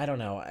falls. I don't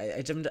know.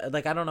 I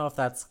don't know if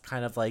that's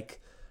kind of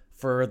like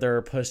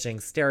further pushing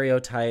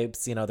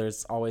stereotypes.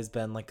 There's always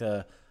been like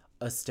a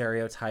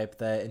stereotype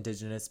that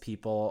indigenous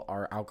people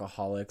are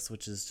alcoholics,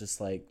 which is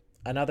just like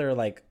another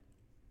like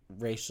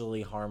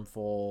racially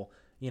harmful,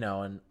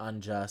 and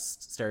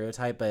unjust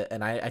stereotype.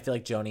 And I feel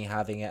like Joni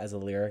having it as a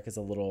lyric is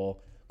a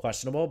little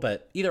questionable,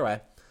 but either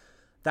way,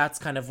 that's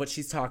kind of what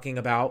she's talking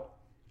about.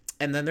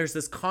 And then there's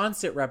this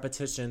constant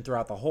repetition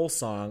throughout the whole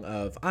song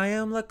of I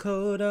am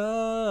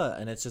Lakota,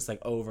 and it's just like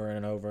over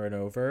and over and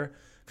over,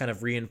 kind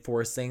of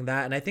reinforcing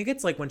that. And I think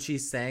it's like when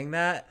she's saying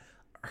that,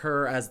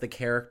 her as the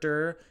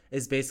character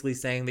is basically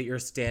saying that you're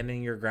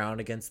standing your ground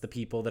against the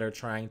people that are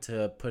trying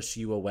to push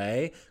you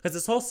away, because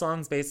this whole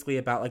song's basically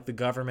about like the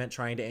government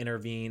trying to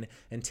intervene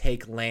and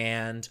take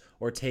land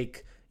or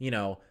take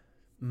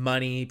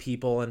money,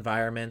 people,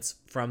 environments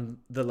from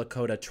the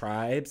Lakota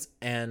tribes.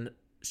 And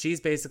she's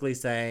basically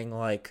saying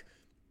like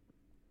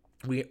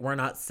we're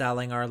not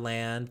selling our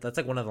land. That's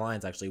like one of the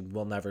lines, actually.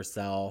 We'll never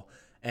sell.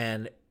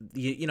 And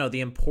the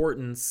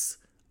importance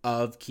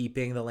of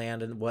keeping the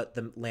land and what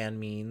the land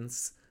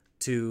means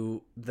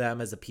to them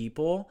as a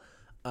people.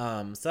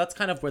 So that's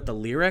kind of what the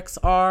lyrics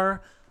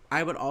are.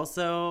 I would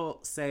also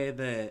say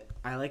that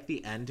I like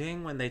the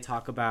ending when they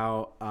talk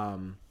about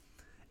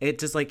it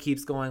just like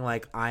keeps going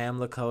like I am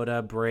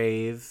Lakota,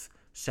 brave,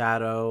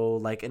 shadow,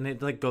 like, and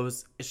it like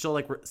goes, she'll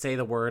like say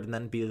the word and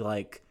then be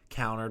like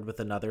countered with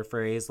another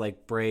phrase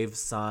like brave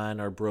sun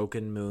or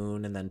broken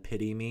moon and then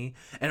pity me.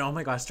 And oh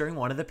my gosh, during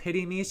one of the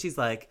pity me, she's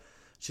like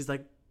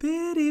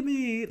pity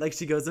me, like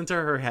she goes into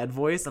her head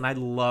voice. And I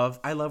love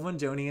when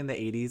Joni in the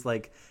 80s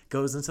like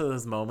goes into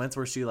those moments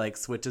where she like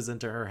switches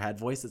into her head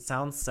voice. It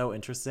sounds so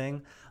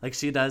interesting. Like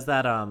she does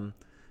that on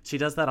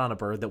A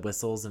Bird That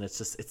Whistles, and it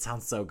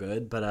sounds so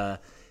good.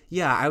 But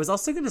yeah, I was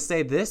also going to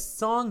say this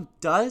song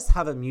does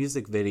have a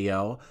music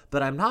video,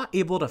 but I'm not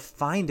able to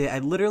find it. I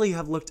literally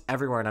have looked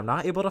everywhere and I'm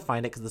not able to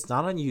find it because it's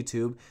not on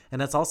YouTube,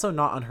 and it's also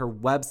not on her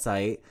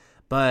website.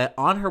 But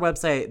on her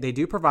website, they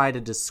do provide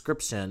a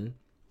description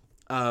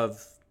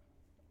of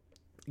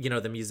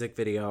the music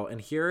video,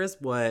 and here is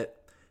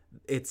what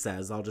it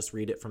says, I'll just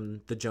read it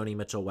from the Joni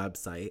Mitchell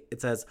website.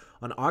 It says,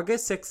 on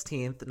August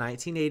 16th,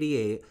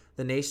 1988,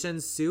 the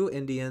nation's Sioux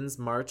Indians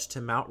marched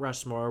to Mount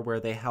Rushmore, where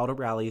they held a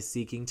rally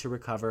seeking to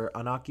recover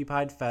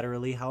unoccupied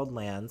federally held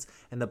lands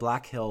in the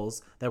Black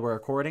Hills that were,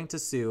 according to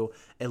Sioux,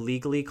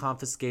 illegally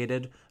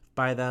confiscated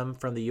by them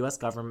from the U.S.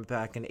 government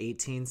back in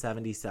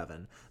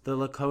 1877. The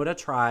Lakota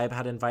tribe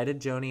had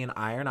invited Joni and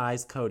Iron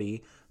Eyes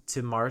Cody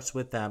to march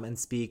with them and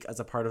speak as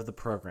a part of the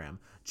program.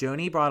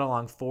 Joni brought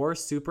along 4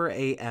 Super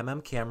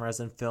 8mm cameras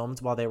and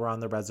filmed while they were on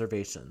the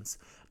reservations.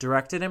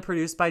 Directed and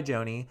produced by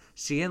Joni,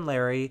 she and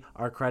Larry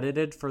are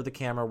credited for the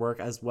camera work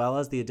as well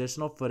as the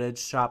additional footage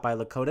shot by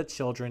Lakota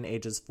children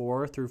ages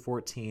 4 through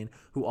 14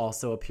 who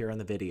also appear in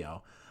the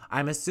video.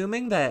 I'm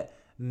assuming that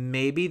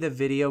maybe the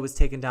video was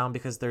taken down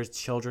because there's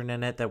children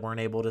in it that weren't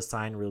able to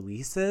sign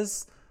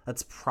releases.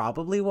 That's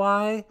probably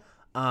why.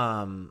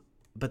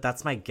 But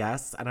that's my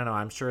guess. I don't know.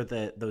 I'm sure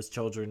that those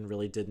children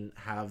really didn't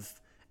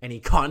have any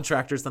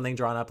contract or something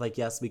drawn up like,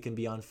 yes, we can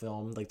be on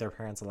film, like their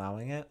parents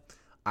allowing it.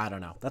 I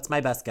don't know. That's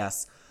my best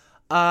guess.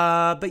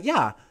 But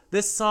yeah,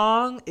 this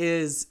song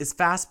is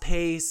fast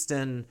paced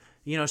and,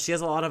 you know, she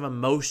has a lot of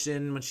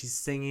emotion when she's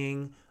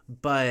singing,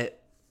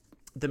 but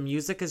the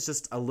music is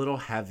just a little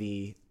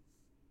heavy.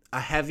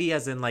 Heavy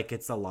as in like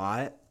it's a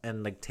lot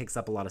and like takes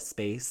up a lot of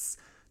space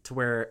to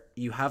where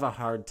you have a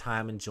hard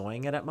time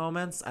enjoying it at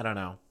moments. I don't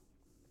know.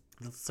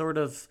 That's sort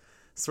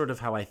of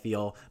how I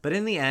feel. But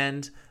in the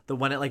end,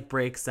 when it like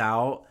breaks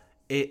out,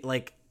 it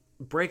like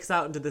breaks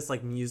out into this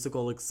like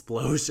musical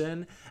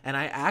explosion. And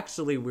I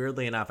actually,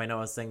 weirdly enough, I know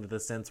I was saying that the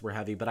synths were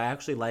heavy, but I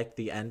actually like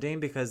the ending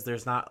because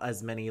there's not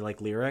as many like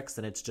lyrics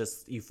and it's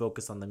just you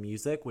focus on the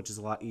music, which is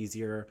a lot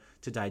easier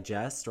to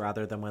digest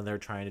rather than when they're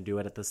trying to do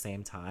it at the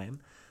same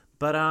time.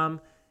 But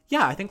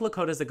yeah, I think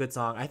Lakota's a good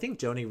song. I think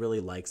Joni really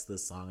likes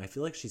this song. I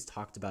feel like she's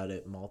talked about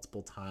it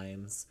multiple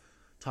times,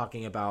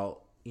 talking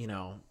about, you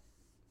know,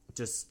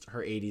 just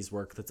her 80s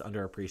work that's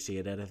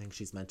underappreciated. I think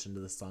she's mentioned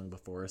this song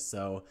before.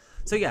 So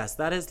yes,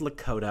 that is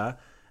Lakota.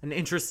 An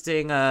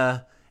interesting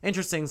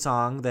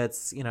song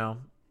that's, you know,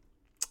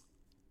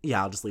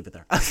 yeah, I'll just leave it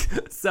there.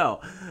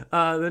 So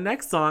the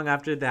next song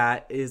after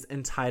that is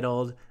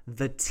entitled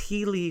The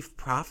Tea Leaf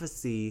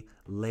Prophecy,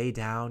 Lay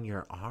Down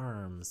Your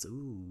Arms.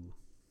 Ooh.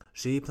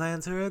 She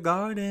plants her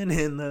garden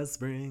in the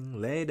spring,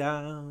 lay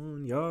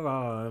down your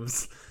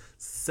arms.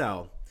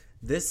 So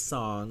this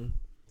song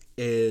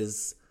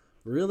is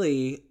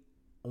really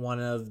one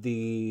of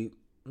the,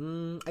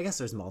 I guess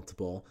there's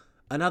multiple.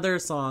 Another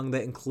song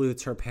that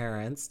includes her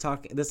parents.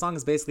 This song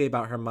is basically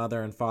about her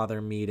mother and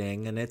father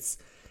meeting, and it's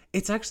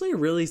actually a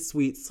really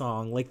sweet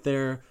song. Like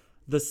the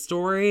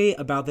story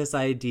about this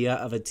idea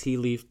of a tea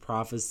leaf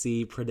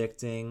prophecy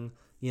predicting,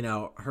 you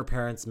know, her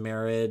parents'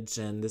 marriage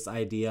and this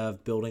idea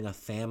of building a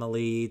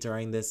family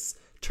during this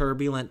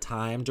turbulent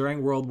time.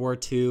 During World War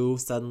II,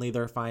 suddenly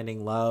they're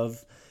finding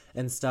love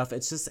and stuff.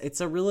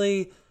 It's a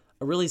really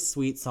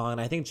sweet song,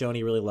 and I think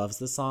Joni really loves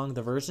this song.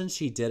 The version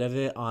she did of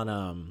it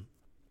on,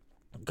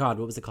 God,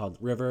 what was it called?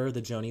 River, the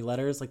Joni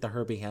Letters, like the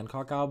Herbie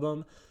Hancock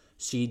album.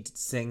 She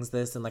sings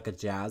this in like a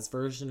jazz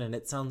version, and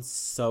it sounds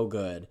so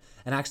good.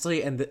 And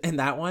actually, in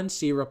that one,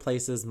 she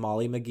replaces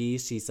Molly McGee.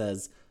 She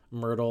says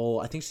Myrtle.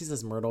 I think she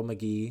says Myrtle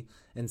McGee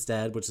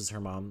instead, which is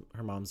her mom.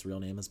 Her mom's real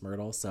name is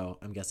Myrtle, so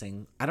I'm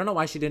guessing. I don't know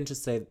why she didn't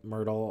just say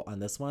Myrtle on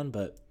this one,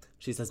 but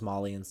she says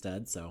Molly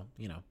instead. So,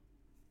 you know,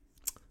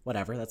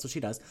 whatever. That's what she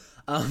does.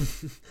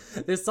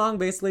 This song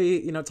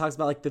basically, you know, talks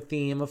about like the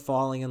theme of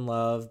falling in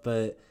love,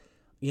 but,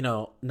 you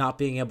know, not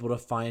being able to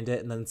find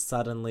it, and then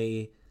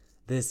suddenly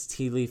this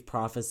tea leaf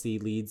prophecy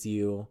leads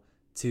you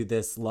to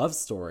this love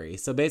story.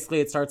 So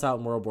basically it starts out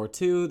in World War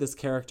II. This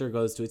character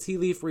goes to a tea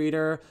leaf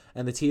reader,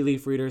 and the tea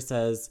leaf reader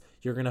says,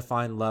 you're going to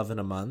find love in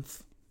a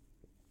month.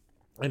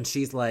 And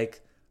she's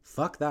like,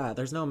 fuck that.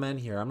 There's no men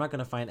here. I'm not going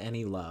to find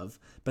any love.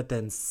 But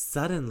then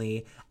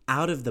suddenly,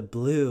 out of the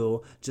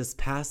blue, just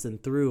passing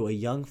through, a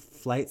young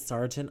flight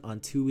sergeant on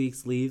 2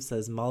 weeks leave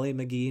says, Molly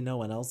McGee, no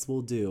one else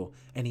will do.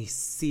 And he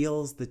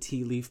seals the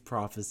tea leaf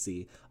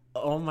prophecy.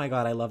 Oh my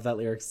God, I love that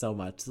lyric so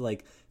much.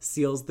 Like,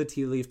 seals the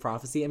tea leaf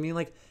prophecy. I mean,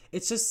 like,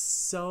 it's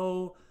just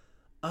so,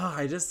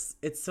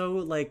 it's so,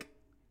 like,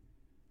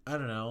 I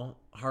don't know,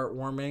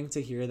 heartwarming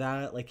to hear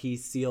that. Like, he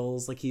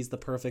seals, like, he's the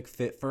perfect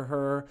fit for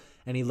her,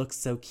 and he looks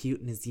so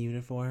cute in his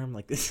uniform.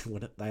 Like,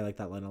 I like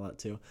that line a lot,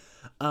 too.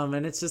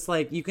 And it's just,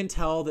 like, you can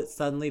tell that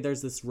suddenly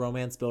there's this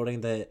romance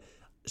building that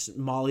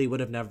Molly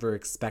would have never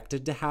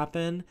expected to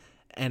happen,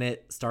 and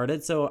it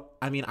started. So,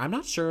 I mean, I'm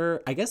not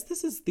sure. I guess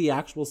this is the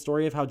actual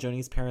story of how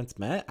Joni's parents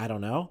met. I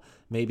don't know.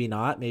 Maybe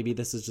not. Maybe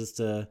this is just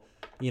a,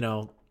 you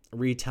know,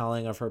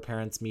 retelling of her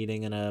parents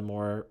meeting in a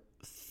more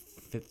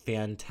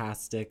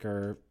fantastic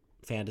or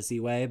fantasy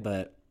way.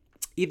 But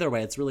either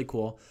way, it's really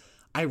cool.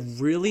 I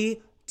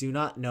really do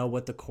not know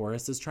what the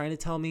chorus is trying to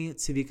tell me,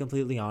 to be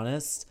completely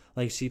honest.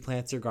 Like, she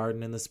plants her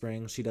garden in the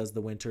spring. She does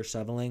the winter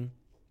shoveling.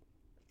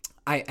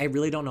 I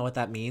really don't know what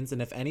that means. And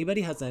if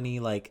anybody has any,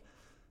 like,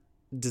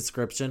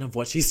 description of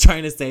what she's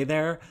trying to say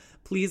there,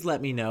 please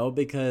let me know,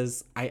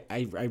 because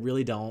I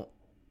really don't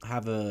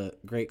have a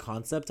great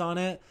concept on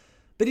it.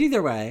 But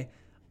either way,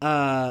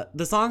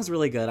 the song's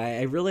really good.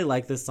 I really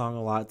like this song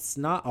a lot. It's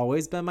not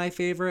always been my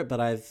favorite, but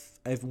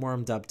I've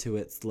warmed up to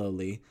it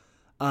slowly.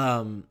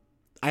 Um,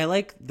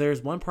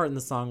 there's one part in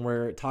the song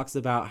where it talks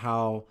about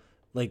how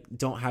like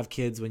don't have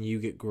kids when you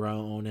get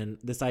grown, and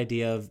this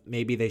idea of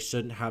maybe they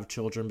shouldn't have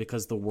children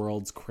because the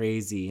world's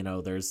crazy.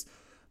 There's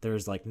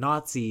like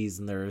Nazis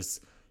and there's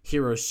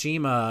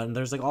Hiroshima and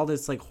there's like all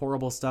this like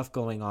horrible stuff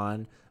going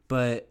on,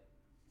 but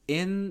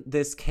in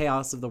this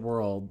chaos of the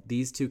world,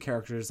 these two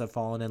characters have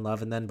fallen in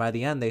love, and then by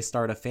the end they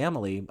start a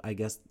family. I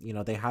guess,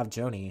 they have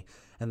Joni,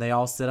 and they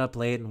all sit up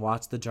late and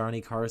watch the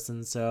Johnny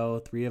Carson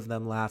show, three of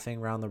them laughing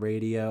around the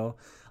radio.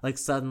 Like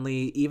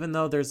suddenly, even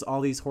though there's all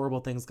these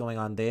horrible things going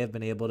on, they have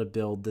been able to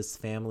build this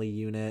family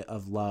unit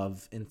of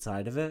love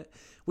inside of it,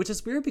 which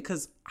is weird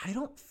because I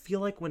don't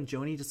feel like when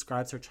Joni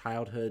describes her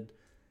childhood,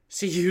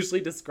 she usually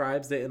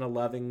describes it in a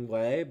loving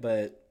way,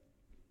 but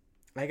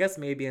I guess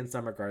maybe in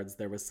some regards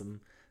there was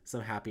some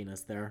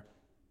happiness there.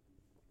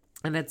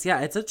 And it's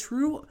a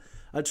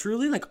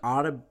truly like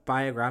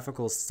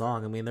autobiographical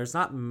song. I mean, there's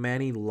not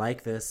many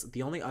like this.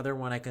 The only other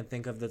one I can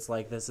think of that's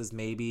like this is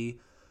maybe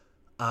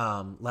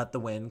Let the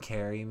Wind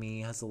Carry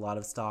Me. Has a lot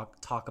of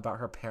talk about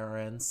her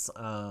parents.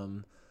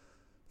 I'm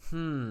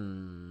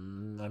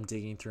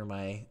digging through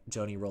my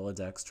Joni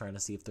Rolodex trying to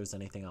see if there's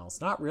anything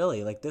else. Not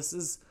really. Like this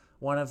is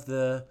one of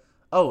the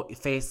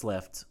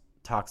Facelift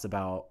talks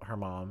about her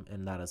mom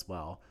in that as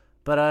well.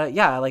 But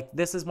like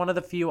this is one of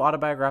the few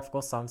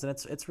autobiographical songs, and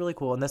it's really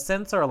cool. And the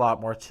synths are a lot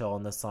more chill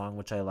in this song,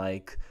 which I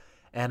like.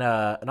 And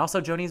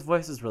also Joni's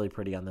voice is really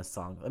pretty on this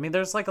song. I mean,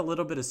 there's like a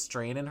little bit of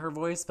strain in her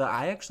voice, but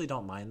I actually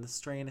don't mind the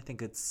strain. I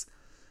think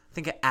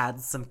it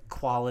adds some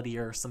quality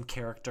or some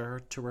character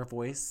to her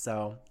voice.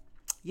 So,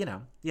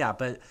 yeah.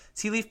 But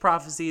Tea Leaf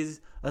Prophecy is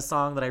a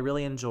song that I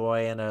really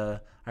enjoy, and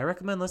I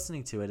recommend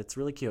listening to it. It's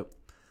really cute.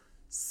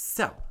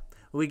 So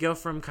we go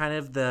from kind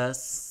of the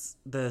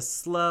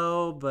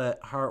slow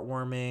but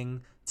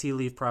heartwarming Tea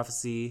Leaf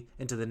Prophecy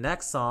into the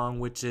next song,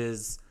 which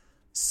is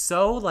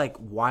so like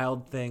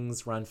Wild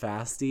Things Run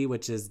Fasty,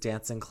 which is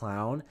Dancing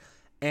Clown.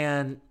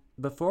 And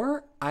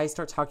before I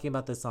start talking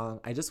about this song,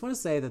 I just want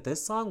to say that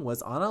this song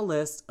was on a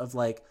list of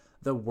like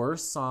the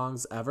worst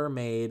songs ever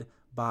made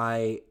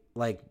by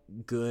like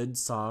good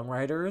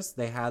songwriters.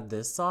 They had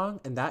this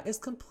song, and that is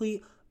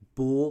complete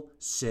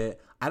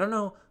bullshit. I don't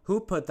know who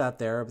put that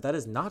there, but that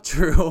is not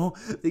true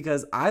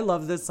because I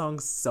love this song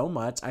so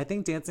much. I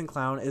think Dancing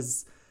Clown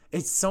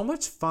it's so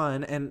much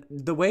fun, and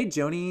the way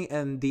Joni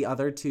and the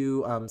other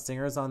two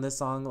singers on this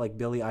song, like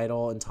Billy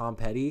Idol and Tom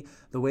Petty,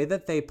 the way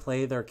that they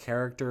play their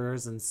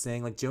characters and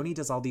sing, like Joni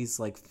does all these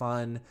like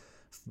fun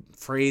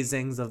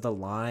phrasings of the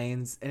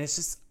lines, and it's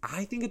just,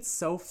 I think it's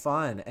so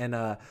fun. And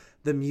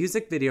the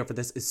music video for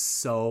this is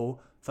so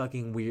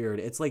fucking weird.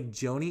 It's like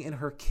Joni in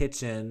her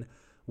kitchen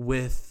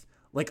with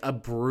like a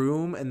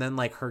broom and then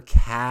like her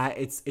cat.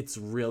 It's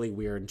really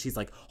weird, and she's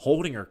like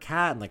holding her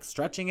cat and like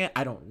stretching it.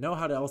 I don't know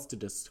how else to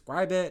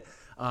describe it.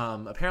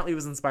 Apparently it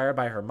was inspired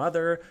by her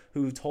mother,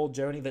 who told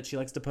Joni that she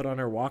likes to put on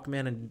her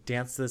Walkman and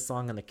dance to this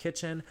song in the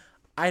kitchen.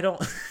 I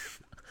don't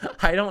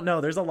I don't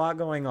know. There's a lot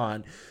going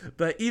on,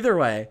 but either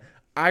way,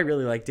 I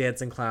really like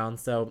Dancing Clown,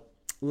 so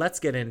let's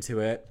get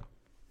into it.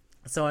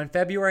 So in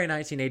February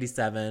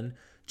 1987,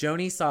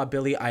 Joni saw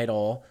Billy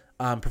Idol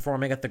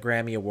performing at the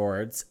Grammy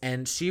Awards,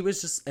 and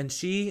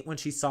when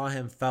she saw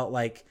him, felt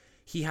like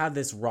he had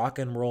this rock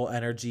and roll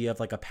energy of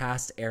like a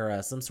past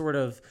era, some sort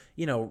of,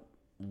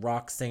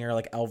 rock singer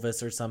like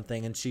Elvis or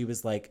something. And she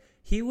was like,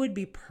 he would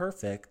be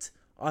perfect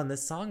on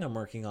this song I'm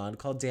working on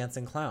called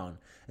Dancing Clown.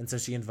 And so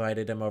she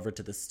invited him over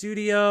to the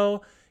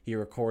studio. He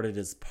recorded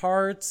his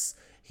parts.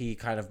 He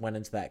kind of went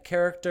into that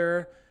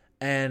character.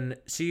 And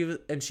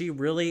she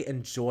really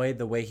enjoyed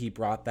the way he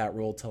brought that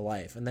role to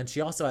life. And then she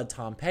also had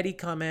Tom Petty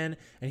come in,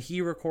 and he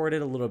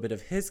recorded a little bit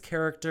of his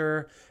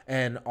character,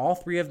 and all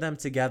three of them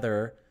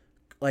together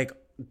like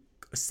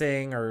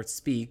sing or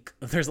speak.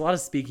 There's a lot of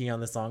speaking on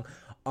this song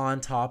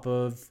on top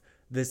of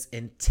this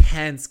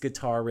intense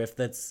guitar riff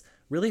that's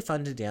really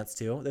fun to dance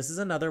to. This is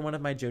another one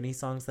of my Joni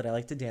songs that I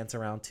like to dance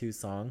around to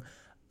song.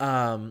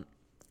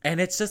 And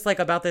it's just like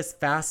about this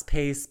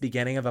fast-paced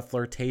beginning of a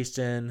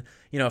flirtation,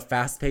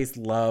 fast-paced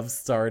love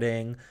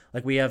starting.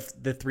 Like we have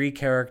the three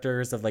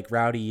characters of like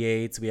Rowdy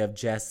Yates, we have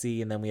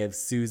Jesse, and then we have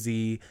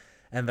Susie,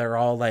 and they're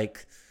all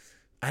like,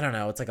 I don't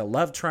know, it's like a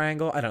love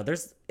triangle. I don't know,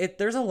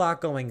 there's a lot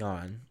going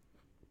on.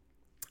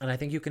 And I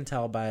think you can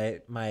tell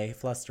by my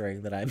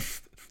flustering that I'm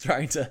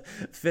trying to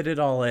fit it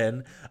all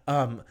in.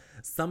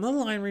 Some of the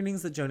line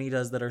readings that Joni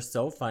does that are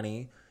so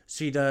funny,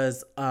 she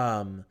does,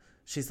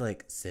 she's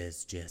like,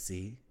 says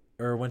Jesse.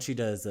 Or when she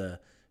does,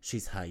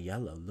 she's high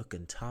yellow,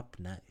 looking top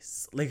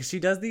nice. Like, she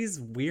does these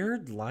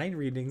weird line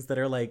readings that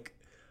are like,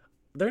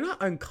 they're not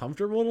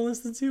uncomfortable to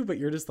listen to, but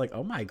you're just like,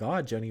 oh my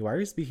God, Joni, why are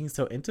you speaking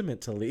so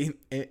intimately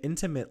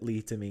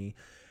to me?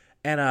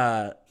 And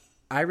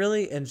I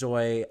really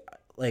enjoy,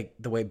 like,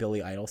 the way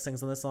Billy Idol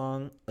sings on the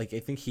song. Like, I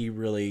think he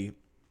really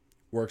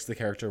works the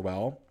character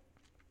well.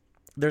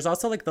 There's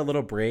also, like, the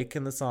little break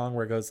in the song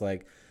where it goes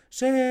like,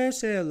 She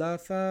la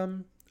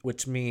femme.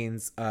 which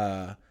means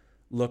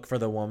look for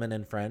the woman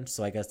in French.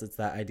 So I guess it's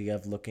that idea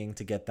of looking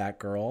to get that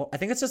girl. I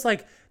think it's just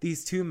like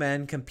these two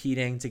men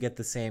competing to get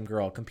the same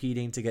girl,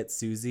 competing to get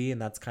Susie,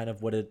 and that's kind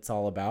of what it's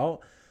all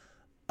about.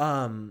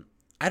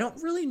 I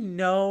don't really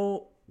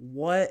know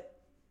what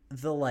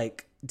the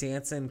like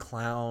dancing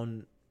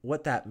clown,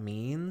 what that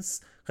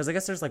means, because I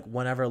guess there's like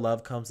whenever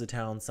love comes to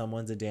town,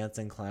 someone's a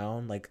dancing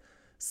clown. Like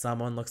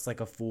someone looks like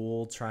a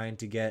fool trying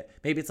to get,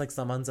 maybe it's like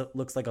someone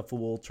looks like a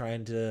fool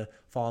trying to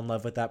fall in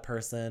love with that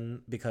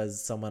person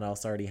because someone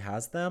else already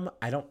has them.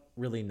 I don't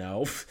really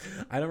know.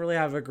 I don't really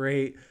have a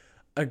great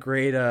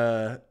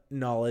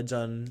knowledge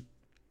on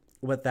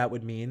what that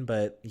would mean,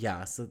 but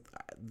yeah, so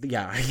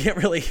yeah, I can't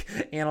really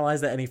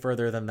analyze that any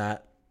further than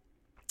that.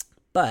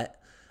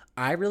 But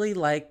I really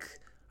like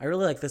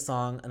this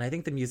song, and I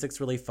think the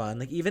music's really fun.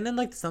 Like even in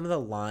like some of the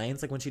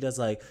lines, like when she does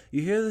like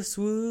you hear the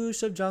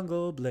swoosh of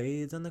jungle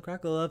blades and the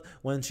crackle of,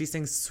 when she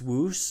sings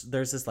swoosh,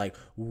 there's this like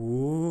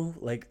woo,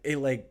 like it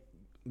like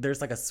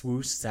there's like a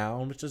swoosh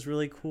sound, which is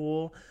really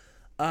cool.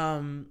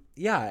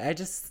 Yeah,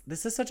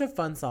 this is such a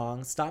fun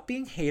song. Stop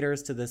being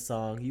haters to this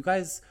song. You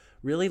guys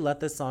really let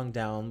this song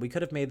down. We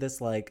could have made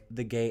this like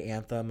the gay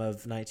anthem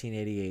of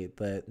 1988,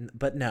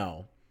 but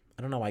no.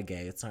 I don't know why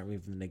gay. It's not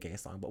even a gay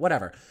song, but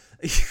whatever.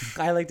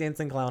 I like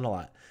Dancing Clown a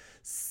lot.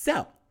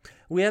 So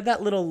we had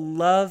that little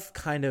love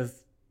kind of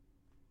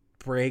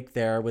break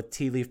there with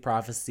Tea Leaf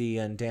Prophecy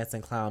and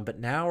Dancing Clown, but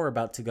now we're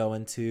about to go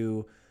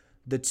into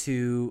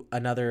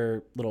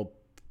another little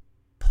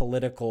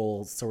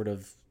political sort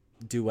of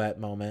duet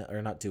moment,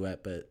 or not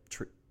duet, but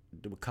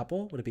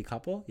couple. Would it be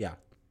couple? Yeah.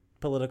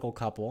 Political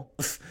couple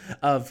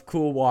of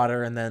Cool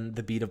Water and then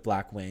The Beat of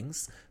Black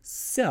Wings.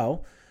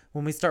 So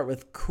when we start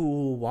with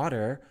Cool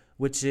Water,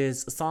 which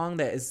is a song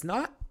that is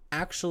not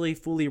actually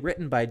fully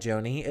written by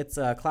Joni. It's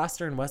a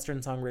Classic and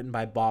Western song written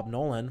by Bob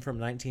Nolan from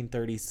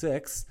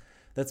 1936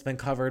 that's been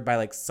covered by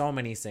like so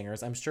many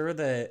singers. I'm sure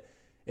that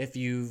if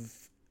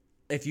you've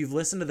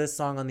listened to this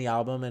song on the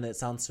album and it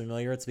sounds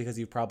familiar, it's because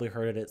you've probably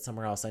heard it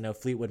somewhere else. I know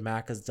Fleetwood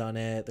Mac has done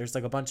it. There's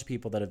like a bunch of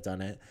people that have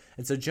done it.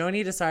 And so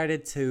Joni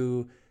decided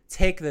to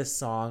take this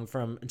song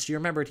and she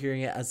remembered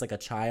hearing it as like a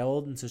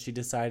child. And so she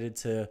decided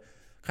to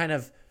kind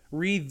of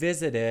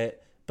revisit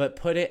it, but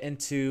put it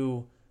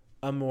into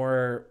a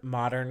more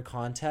modern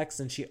context.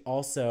 And she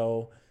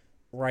also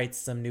writes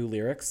some new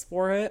lyrics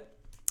for it.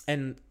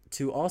 And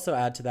to also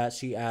add to that,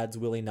 she adds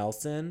Willie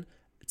Nelson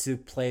to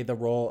play the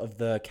role of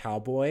the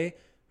cowboy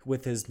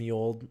with his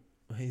mule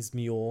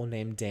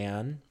named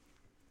Dan.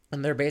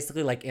 And they're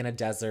basically like in a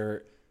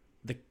desert,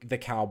 the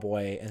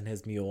cowboy and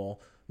his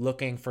mule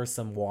looking for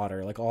some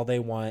water. Like all they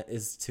want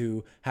is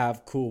to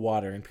have cool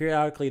water. And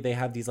periodically they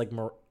have these like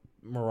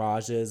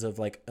mirages of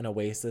like an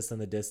oasis in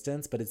the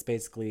distance, but it's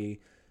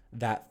basically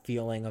that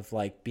feeling of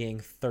like being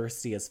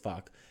thirsty as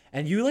fuck.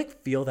 And you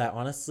like feel that,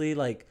 honestly,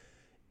 like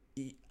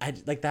I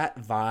like that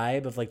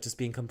vibe of like just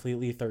being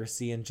completely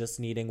thirsty and just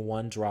needing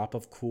one drop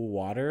of cool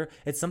water.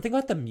 It's something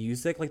about the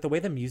music, like the way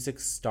the music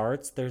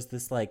starts, there's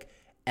this like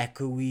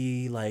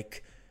echoey,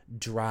 like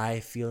dry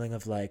feeling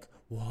of like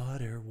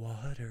water,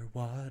 water,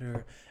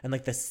 water, and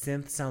like the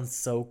synth sounds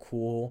so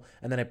cool,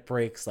 and then it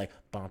breaks like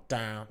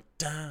down,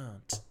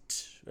 down,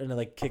 and it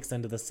like kicks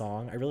into the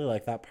song. I really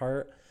like that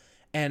part.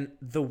 And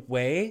the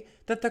way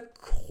that the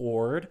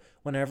chord,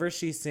 whenever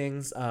she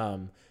sings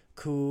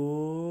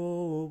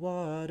cool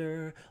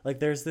water, like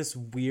there's this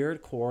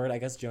weird chord, I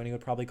guess Joni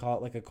would probably call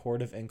it like a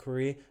chord of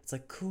inquiry. It's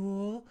like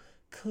cool,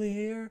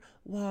 clear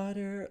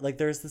water. Like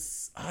there's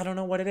this, I don't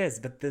know what it is,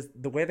 but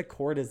the way the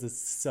chord is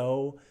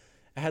so,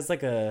 it has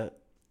like a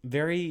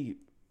very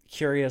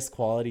curious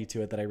quality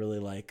to it that I really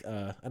like.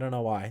 I don't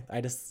know why.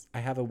 I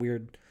have a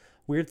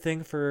weird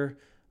thing for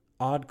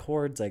odd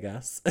chords, I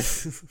guess.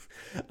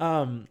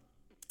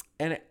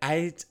 And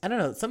I don't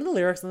know, some of the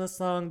lyrics in the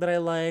song that I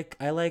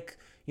like,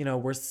 you know,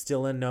 we're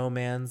still in no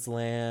man's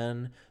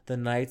land, the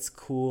night's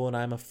cool and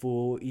I'm a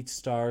fool, each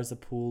star's a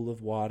pool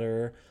of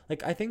water.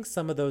 Like I think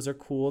some of those are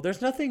cool.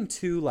 There's nothing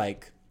too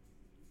like,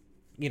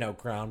 you know,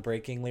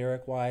 groundbreaking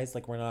lyric wise.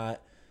 Like we're not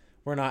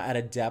at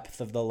a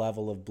depth of the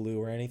level of Blue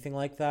or anything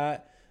like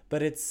that,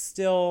 but it's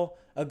still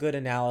a good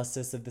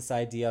analysis of this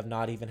idea of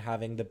not even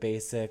having the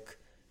basic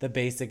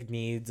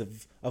needs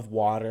of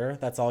water.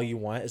 That's all you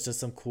want. It's just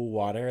some cool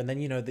water. And then,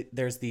 you know,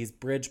 there's these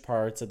bridge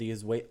parts or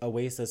these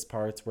oasis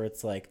parts where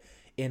it's like,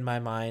 in my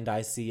mind,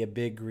 I see a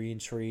big green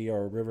tree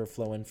or a river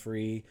flowing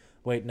free,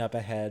 waiting up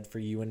ahead for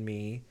you and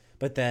me.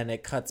 But then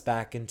it cuts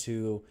back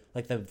into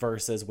like the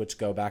verses, which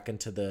go back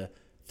into the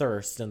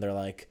thirst. And they're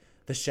like,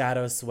 the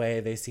shadows sway,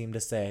 they seem to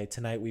say,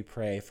 tonight we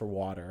pray for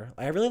water.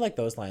 I really like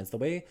those lines. The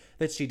way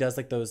that she does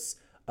like those,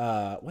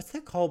 what's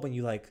that called when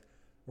you like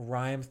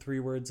rhyme 3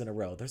 words in a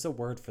row? There's a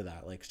word for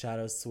that. Like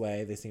shadows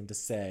sway, they seem to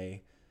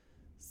say,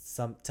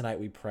 tonight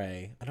we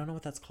pray. I don't know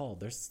what that's called.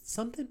 There's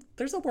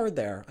a word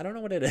there. I don't know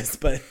what it is,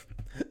 but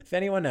if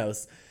anyone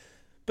knows.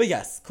 But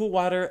yes, Cool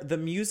Water. The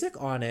music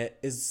on it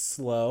is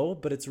slow,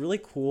 but it's really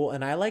cool.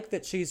 And I like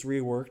that she's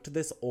reworked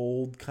this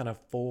old kind of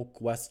folk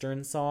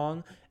Western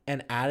song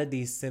and added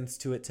these synths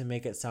to it to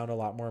make it sound a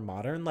lot more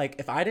modern. Like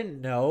if I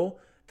didn't know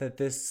that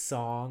this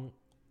song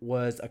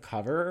was a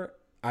cover,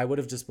 I would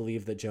have just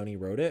believed that Joni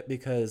wrote it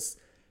because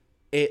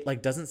it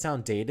like doesn't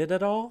sound dated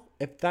at all,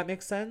 if that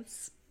makes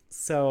sense.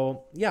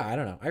 So yeah, I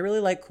don't know. I really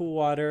like Cool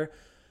Water.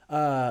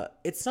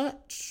 It's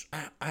not.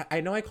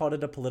 I know I called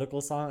it a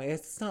political song.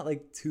 It's not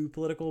like too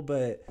political,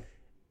 but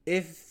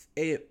if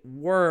it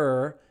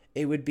were,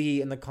 it would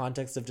be in the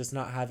context of just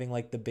not having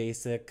like the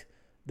basic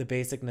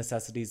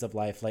necessities of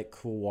life, like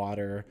cool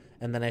water.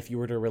 And then if you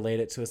were to relate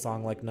it to a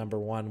song like Number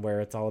One,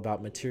 where it's all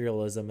about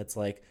materialism, it's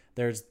like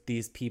there's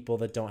these people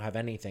that don't have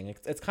anything.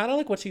 It's kind of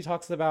like what she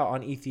talks about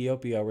on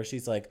Ethiopia, where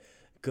she's like,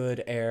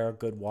 good air,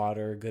 good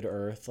water, good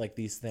earth, like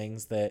these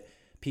things that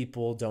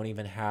people don't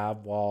even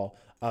have, while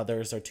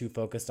others are too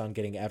focused on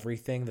getting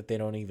everything that they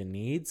don't even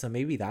need. So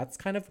maybe that's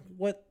kind of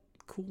what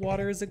Cool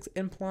Water is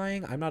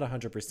implying. I'm not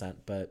 100%,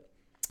 but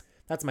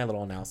that's my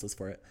little analysis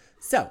for it.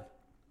 So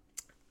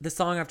the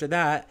song after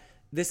that,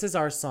 this is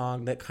our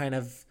song that kind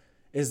of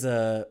is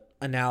a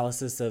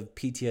analysis of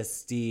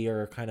PTSD,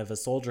 or kind of a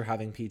soldier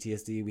having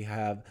PTSD. We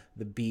have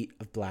The Beat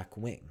of Black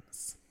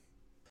Wings.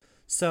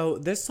 So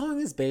this song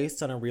is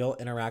based on a real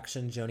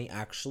interaction Joni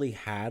actually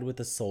had with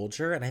a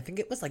soldier. And I think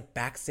it was like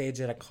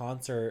backstage at a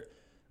concert.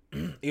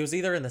 It was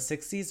either in the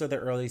 60s or the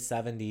early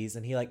 70s.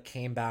 And he like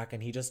came back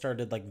and he just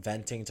started like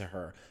venting to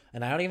her.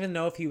 And I don't even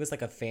know if he was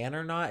like a fan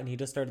or not. And he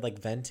just started like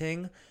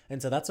venting.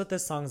 And so that's what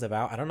this song's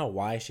about. I don't know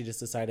why she just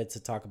decided to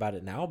talk about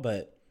it now,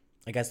 but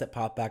I guess it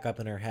popped back up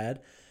in her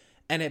head.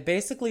 And it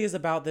basically is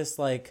about this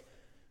like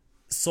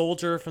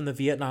soldier from the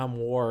Vietnam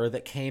War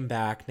that came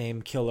back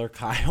named Killer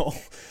Kyle,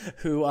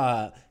 who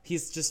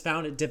he's just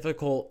found it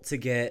difficult to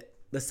get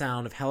the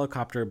sound of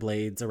helicopter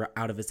blades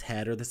out of his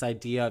head, or this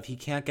idea of he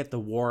can't get the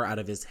war out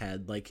of his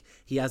head. Like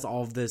he has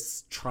all of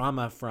this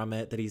trauma from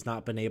it that he's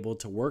not been able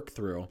to work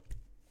through.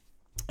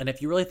 And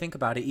if you really think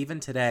about it, even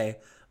today,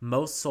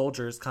 most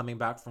soldiers coming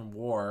back from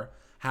war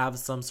have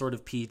some sort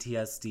of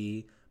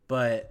PTSD,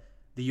 but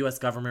the US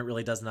government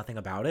really does nothing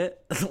about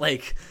it.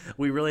 Like,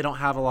 we really don't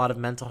have a lot of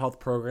mental health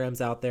programs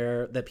out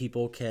there that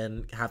people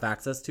can have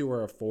access to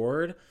or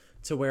afford,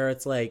 to where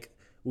it's like,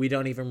 we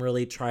don't even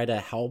really try to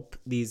help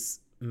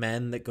these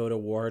men that go to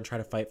war and try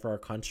to fight for our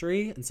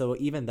country. And so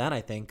even then,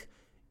 I think,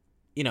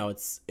 you know,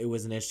 it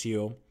was an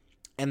issue.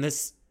 And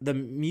the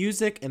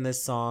music in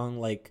this song,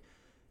 like,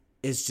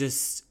 is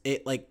just,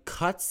 it like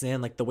cuts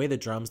in, like the way the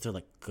drums, they're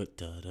like, da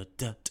da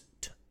da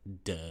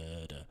da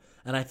da.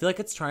 And I feel like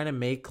it's trying to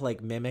mimic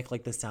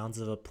like the sounds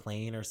of a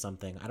plane or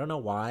something. I don't know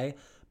why,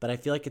 but I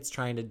feel like it's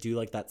trying to do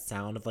like that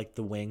sound of like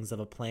the wings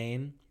of a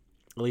plane.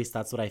 At least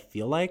that's what I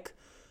feel like.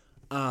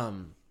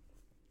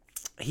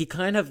 He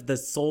kind of, the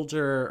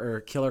soldier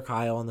or Killer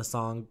Kyle in the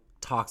song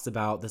talks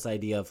about this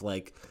idea of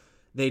like,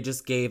 they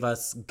just gave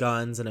us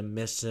guns and a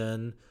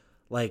mission.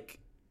 Like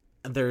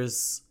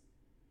there's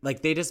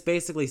like, they just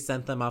basically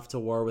sent them off to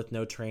war with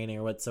no training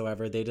or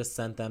whatsoever. They just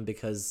sent them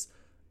because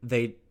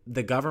the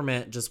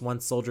government just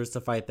wants soldiers to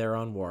fight their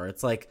own war.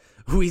 It's like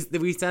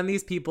we send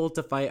these people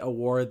to fight a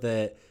war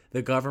that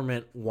the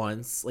government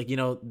wants. Like, you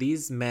know,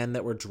 these men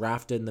that were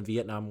drafted in the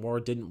Vietnam War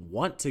didn't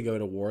want to go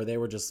to war. They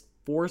were just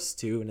forced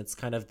to. And it's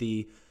kind of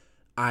the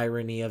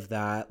irony of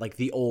that, like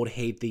the old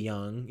hate the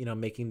young, you know,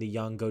 making the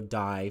young go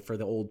die for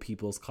the old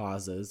people's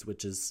causes,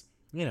 which is,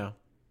 you know,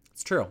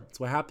 it's true. It's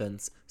what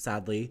happens,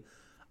 sadly.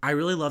 I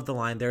really love the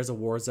line, "There's a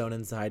war zone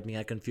inside me.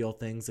 I can feel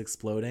things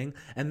exploding."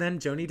 And then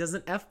Joni does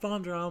an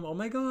F-bomb drum. Oh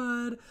my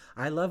God.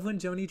 I love when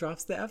Joni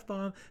drops the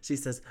F-bomb. She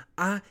says,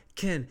 "I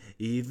can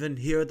even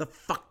hear the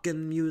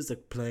fucking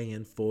music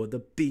playing for the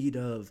beat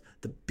of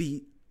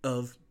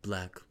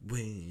Black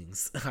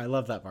Wings." I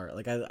love that part.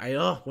 Like,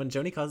 when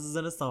Joni cusses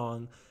in a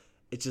song,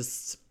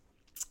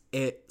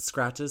 it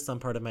scratches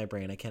some part of my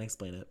brain. I can't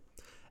explain it.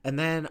 And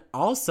then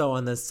also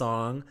on this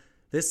song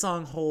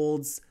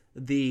holds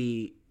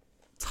the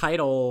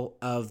title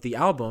of the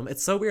album.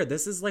 It's so weird.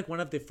 This is like one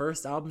of the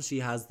first albums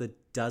she has that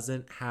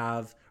doesn't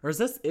have, or is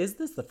this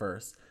the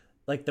first?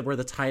 Like where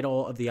the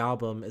title of the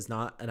album is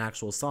not an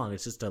actual song.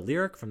 It's just a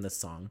lyric from this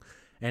song.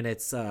 And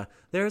it's,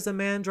 "There's a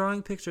man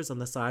drawing pictures on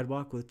the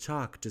sidewalk with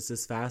chalk. Just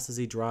as fast as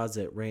he draws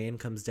it, rain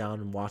comes down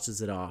and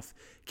washes it off.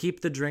 Keep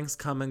the drinks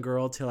coming,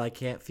 girl, till I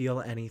can't feel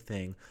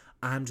anything.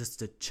 I'm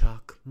just a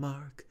chalk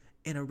mark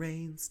in a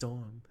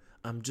rainstorm.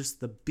 I'm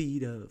just the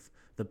beat of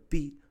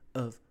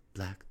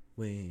Black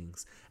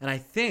Wings." And I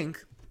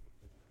think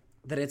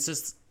that it's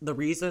just the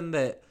reason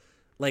that,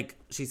 like,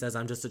 she says,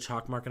 "I'm just a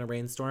chalk mark in a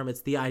rainstorm."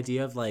 It's the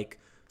idea of like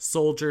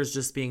soldiers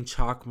just being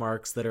chalk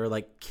marks that are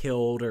like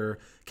killed or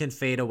can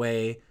fade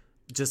away,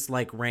 just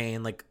like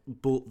rain. Like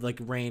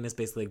rain is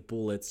basically like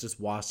bullets just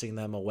washing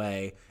them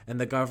away, and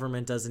the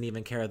government doesn't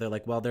even care. They're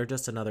like, well, they're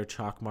just another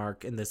chalk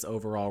mark in this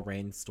overall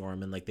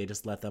rainstorm, and like they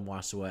just let them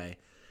wash away.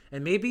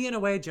 And maybe in a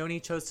way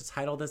Joni chose to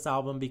title this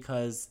album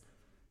because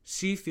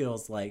she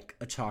feels like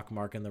a chalk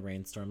mark in the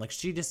rainstorm. Like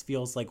she just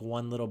feels like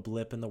one little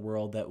blip in the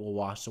world that will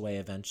wash away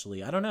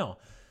eventually. I don't know.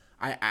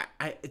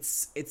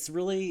 It's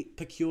really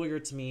peculiar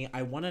to me.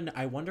 I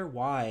wonder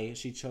why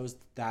she chose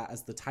that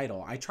as the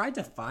title. I tried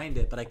to find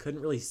it, but I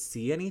couldn't really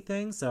see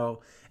anything.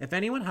 So if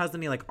anyone has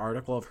any like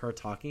article of her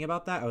talking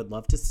about that, I would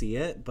love to see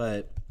it,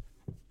 but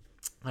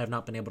I have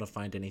not been able to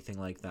find anything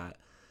like that.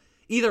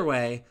 Either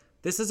way,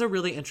 this is a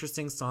really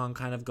interesting song,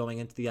 kind of going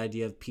into the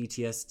idea of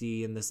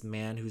PTSD and this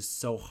man who's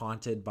so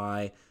haunted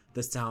by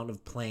the sound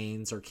of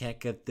planes or can't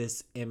get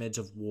this image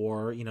of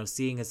war, you know,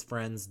 seeing his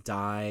friends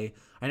die.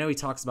 I know he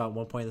talks about at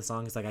one point in the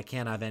song, he's like, I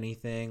can't have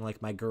anything.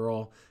 Like, my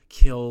girl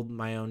killed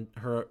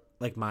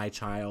my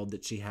child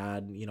that she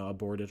had, you know,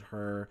 aborted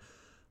her.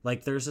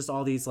 Like, there's just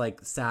all these,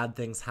 like, sad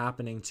things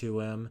happening to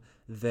him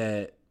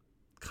that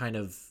kind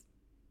of,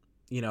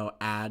 you know,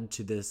 add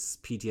to this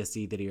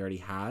PTSD that he already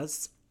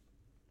has.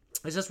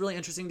 It's just really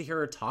interesting to hear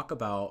her talk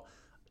about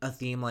a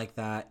theme like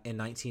that in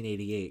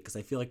 1988, because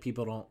I feel like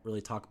people don't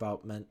really talk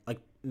about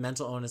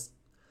mental illness.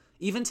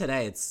 Even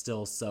today, it's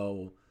still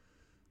so,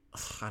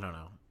 I don't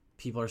know.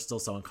 People are still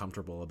so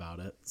uncomfortable about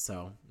it.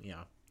 So,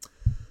 yeah.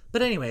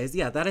 But anyways,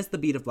 yeah, that is The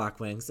Beat of Black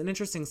Wings. An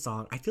interesting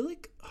song. I feel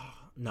like,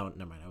 no,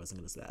 never mind. I wasn't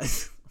going to say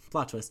that.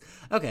 Plot twist.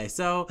 Okay,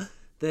 so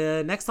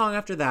the next song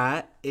after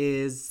that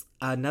is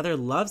another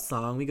love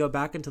song. We go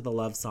back into the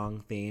love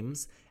song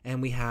themes,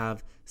 and we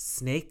have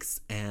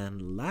Snakes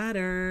and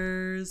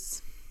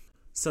Ladders.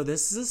 So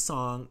this is a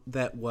song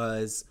that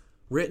was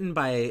written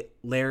by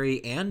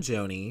Larry and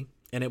Joni,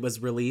 and it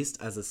was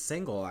released as a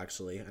single,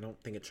 actually. I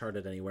don't think it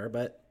charted anywhere,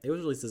 but it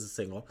was released as a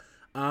single.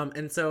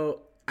 And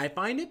so I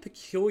find it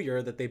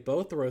peculiar that they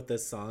both wrote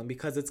this song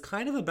because it's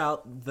kind of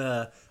about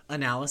the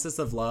analysis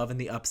of love and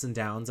the ups and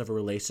downs of a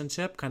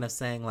relationship, kind of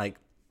saying, like,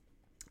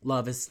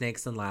 love is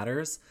snakes and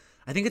ladders.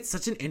 I think it's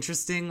such an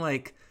interesting,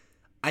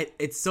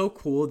 it's so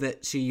cool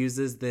that she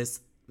uses this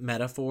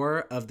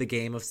metaphor of the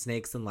game of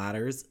snakes and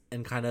ladders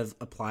and kind of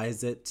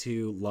applies it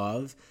to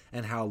love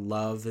and how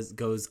love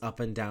goes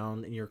up and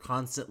down, and you're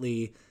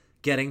constantly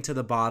getting to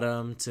the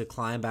bottom to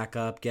climb back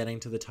up, getting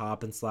to the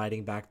top and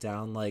sliding back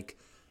down. Like,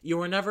 you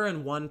were never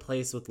in one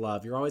place with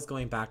love. You're always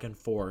going back and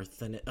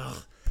forth. And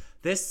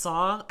this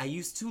song, I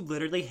used to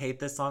literally hate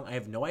this song. I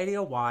have no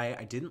idea why.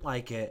 I didn't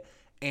like it.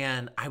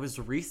 And I was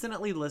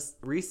recently listening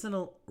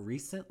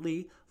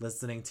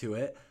to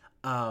it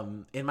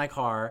in my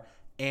car,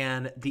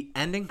 and the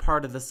ending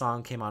part of the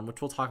song came on,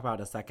 which we'll talk about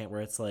in a second, where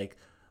it's like,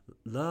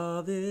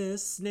 love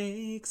is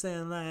snakes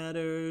and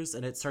ladders,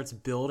 and it starts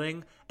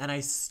building, and I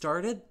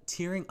started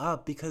tearing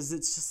up because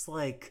it's just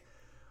like,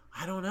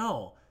 I don't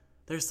know.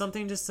 There's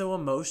something just so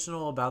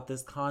emotional about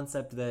this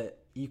concept that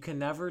you can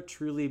never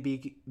truly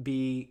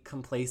be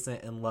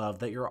complacent in love,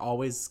 that you're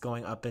always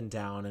going up and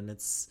down, and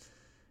it's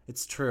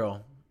true.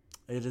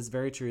 It is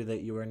very true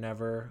that you are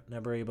never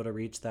able to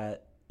reach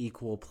that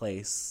equal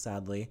place,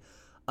 sadly.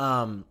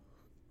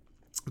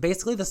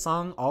 Basically, the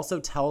song also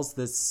tells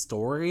this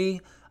story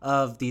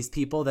of these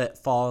people that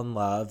fall in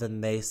love,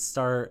 and they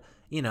start,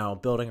 you know,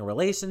 building a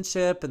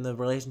relationship, and the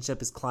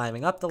relationship is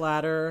climbing up the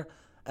ladder,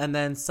 and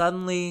then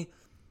suddenly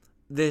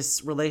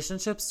this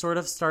relationship sort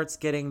of starts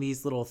getting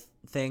these little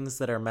things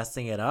that are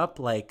messing it up.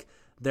 Like,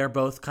 they're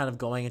both kind of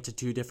going into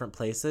two different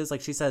places.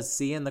 Like she says,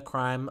 see in the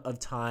crime of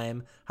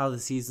time, how the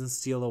seasons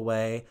steal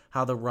away,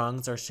 how the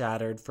rungs are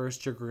shattered.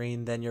 First you're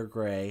green, then you're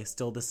gray.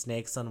 Still the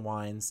snakes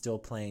unwind, still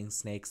playing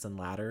snakes and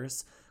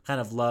ladders.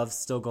 Kind of love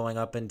still going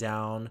up and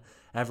down.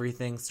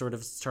 Everything sort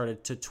of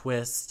started to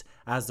twist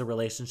as the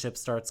relationship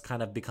starts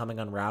kind of becoming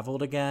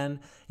unraveled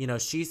again. You know,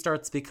 she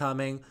starts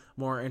becoming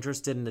more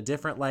interested in a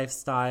different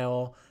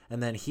lifestyle,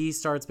 and then he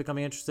starts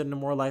becoming interested in a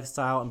more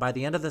lifestyle. And by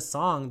the end of the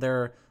song,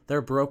 they're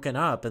broken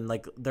up, and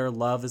like their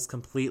love is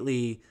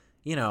completely,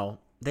 you know,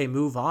 they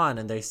move on,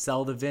 and they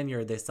sell the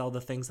vineyard, they sell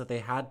the things that they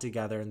had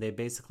together, and they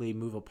basically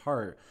move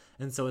apart.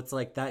 And so it's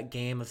like that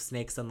game of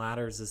snakes and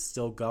ladders is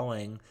still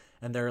going,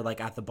 and they're like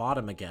at the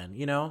bottom again,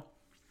 you know?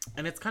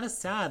 And it's kind of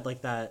sad,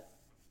 like that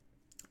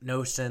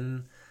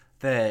notion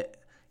that,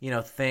 you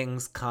know,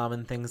 things come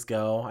and things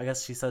go. I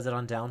guess she says it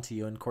on Down to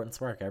You in Court and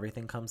Spark.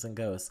 Everything comes and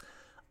goes.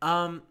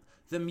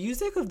 The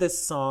music of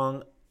this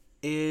song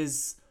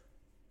is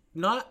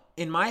not,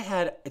 in my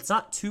head, it's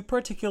not too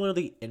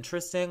particularly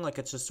interesting. Like,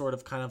 it's just sort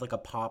of kind of like a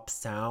pop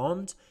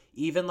sound.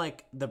 Even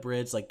like the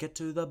bridge, like, get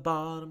to the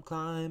bottom,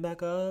 climb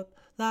back up.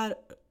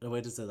 That,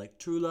 what is it? Like,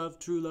 true love,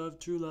 true love,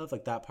 true love.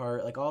 Like that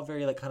part, like all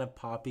very like kind of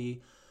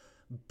poppy.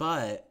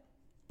 But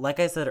like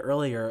I said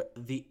earlier,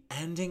 the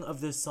ending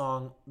of this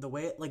song, the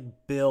way it like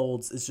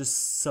builds is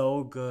just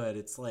so good.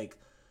 It's like,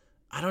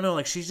 I don't know,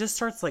 like she just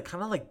starts like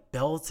kind of like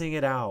belting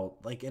it out.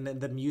 Like, and then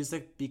the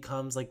music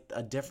becomes like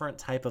a different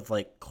type of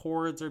like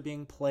chords are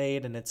being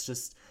played, and it's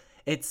just,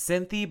 it's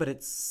synthy, but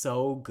it's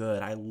so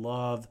good. I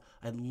love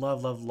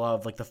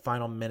like the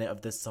final minute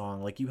of this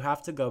song. Like, you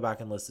have to go back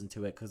and listen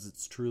to it because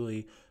it's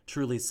truly,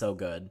 truly so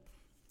good.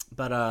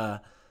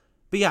 But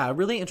yeah, a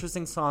really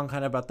interesting song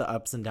kind of about the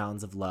ups and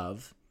downs of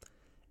love.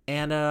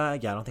 And yeah, I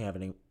don't think I have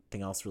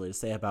anything else really to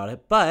say about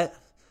it. But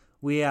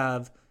we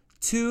have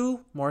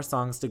 2 more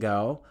songs to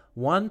go.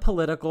 1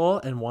 political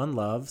and 1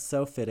 love.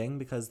 So fitting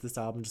because this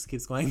album just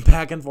keeps going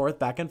back and forth,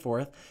 back and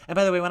forth. And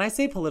by the way, when I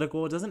say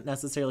political, it doesn't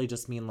necessarily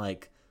just mean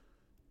like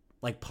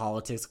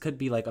politics. It could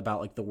be like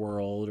about like the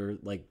world or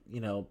like,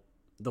 you know,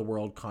 the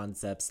world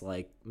concepts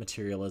like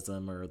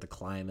materialism or the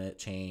climate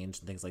change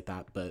and things like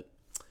that. But,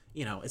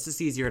 you know, it's just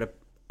easier to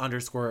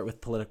underscore it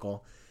with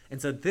political.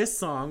 And so this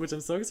song, which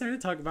I'm so excited to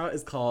talk about,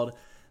 is called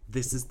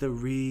This Is the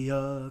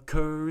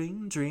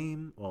Reoccurring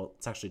Dream. Well,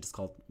 it's actually just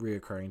called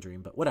Reoccurring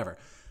Dream, but whatever.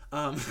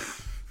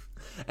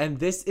 And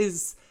this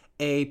is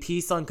a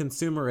piece on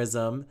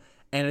consumerism.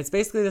 And it's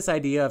basically this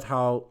idea of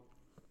how,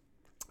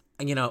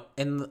 you know,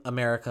 in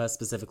America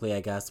specifically, I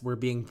guess, we're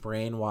being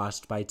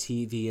brainwashed by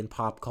TV and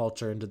pop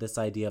culture into this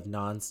idea of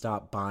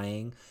nonstop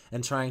buying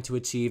and trying to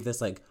achieve this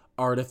like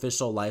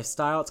artificial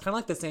lifestyle. It's kind of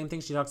like the same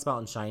thing she talks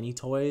about in Shiny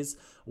Toys,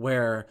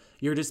 where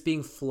you're just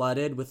being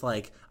flooded with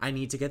like, I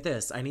need to get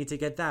this, I need to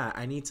get that,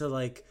 I need to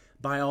like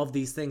buy all of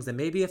these things. And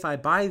maybe if I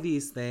buy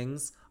these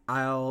things,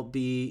 I'll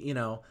be, you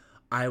know,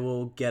 I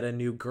will get a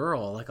new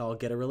girl, like I'll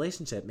get a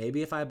relationship.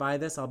 Maybe if I buy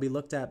this, I'll be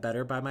looked at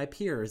better by my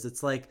peers.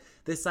 It's like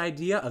this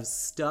idea of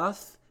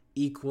stuff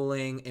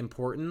equaling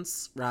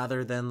importance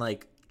rather than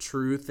like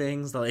true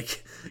things,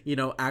 like, you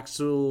know,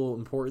 actual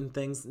important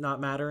things not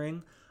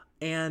mattering.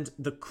 And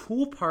the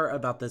cool part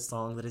about this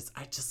song that is,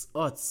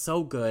 it's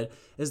so good,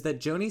 is that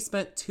Joni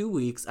spent 2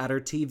 weeks at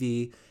her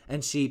TV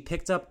and she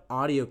picked up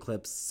audio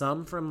clips,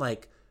 some from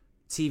like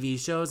TV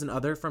shows and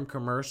other from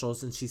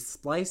commercials, and she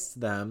spliced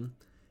them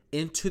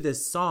into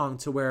this song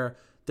to where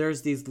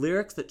there's these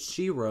lyrics that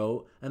she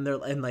wrote and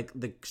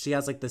she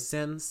has like the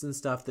synths and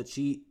stuff that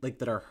she like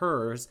that are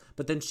hers,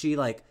 but then she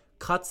like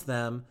cuts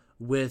them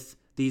with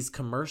these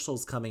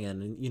commercials coming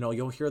in, and you know,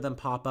 you'll hear them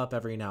pop up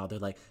every now. They're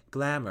like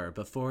glamour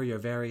before your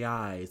very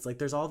eyes. Like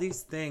there's all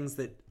these things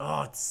that,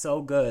 oh, it's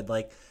so good.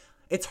 Like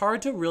it's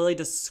hard to really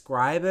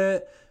describe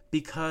it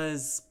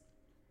because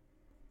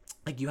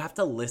like you have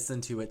to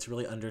listen to it to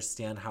really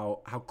understand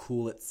how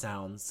cool it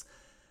sounds.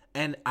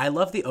 And I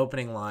love the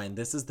opening line.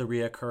 This is the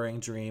reoccurring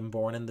dream,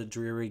 born in the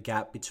dreary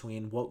gap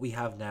between what we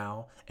have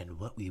now and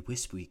what we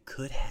wish we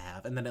could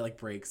have. And then it like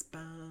breaks,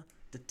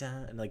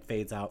 and like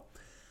fades out.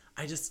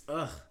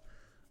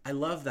 I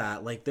love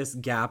that. Like this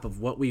gap of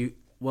what we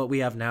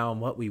have now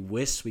and what we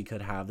wish we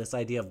could have. This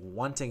idea of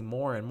wanting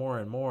more and more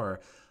and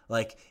more.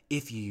 Like,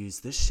 if you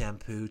use this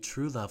shampoo,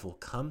 true love will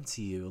come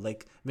to you.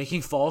 Like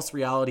making false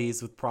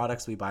realities with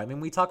products we buy. I mean,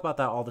 we talk about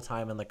that all the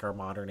time in like our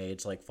modern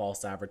age, like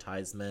false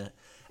advertisement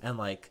and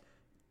like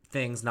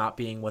things not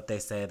being what they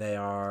say they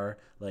are.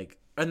 Like,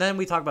 and then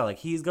we talk about like,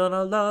 he's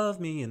gonna love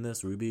me in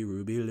this ruby,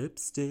 ruby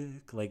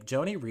lipstick. Like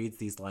Joni reads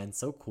these lines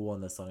so cool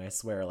in this song. I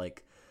swear,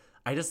 like,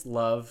 I just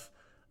love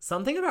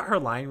something about her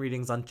line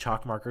readings on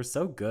chalk markers.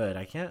 So good.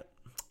 I can't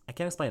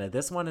explain it.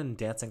 This one and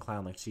Dancing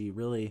Clown, like she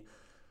really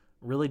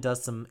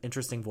does some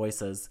interesting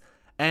voices.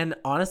 And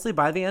honestly,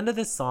 by the end of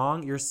this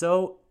song, you're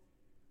so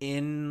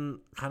kind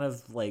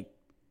of like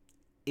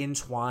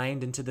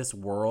entwined into this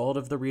world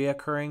of the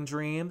reoccurring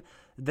dream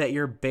that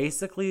you're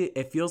basically,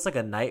 it feels like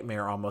a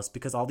nightmare almost,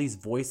 because all these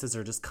voices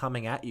are just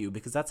coming at you,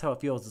 because that's how it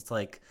feels. It's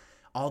like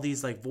all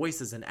these like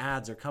voices and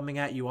ads are coming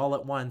at you all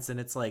at once, and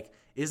it's like,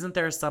 isn't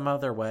there some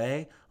other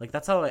way? Like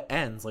that's how it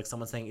ends, like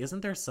someone saying,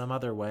 isn't there some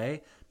other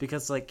way?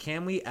 Because like,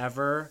 can you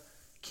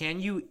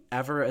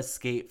ever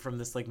escape from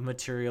this like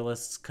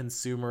materialist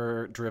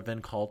consumer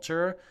driven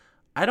culture?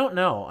 I don't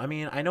know. I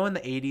mean, I know in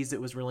the 80s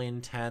it was really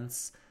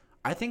intense.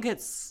 I think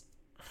it's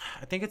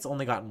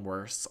only gotten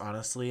worse,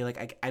 honestly.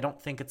 Like I don't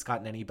think it's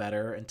gotten any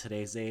better in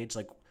today's age.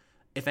 Like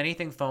if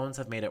anything, phones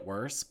have made it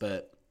worse,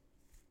 but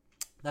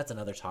that's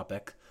another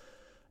topic.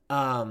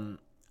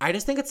 I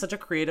just think it's such a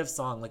creative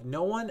song. Like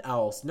no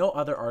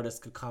other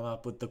artist could come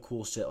up with the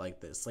cool shit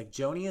like this. Like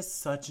Joni is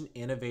such an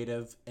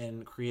innovative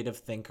and creative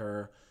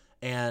thinker,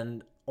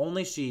 and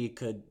only she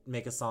could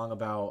make a song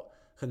about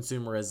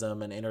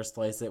consumerism and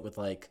intersplice it with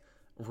like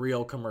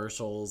real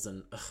commercials,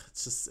 and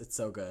it's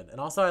so good. And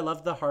also I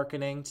love the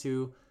hearkening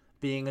to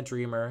being a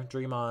dreamer,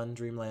 dream on,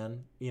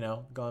 dreamland, you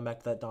know, going back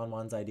to that Don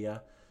Juan's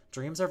idea.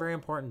 Dreams are very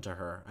important to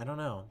her. I don't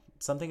know.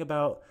 Something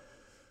about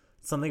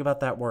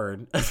that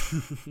word.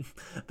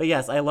 But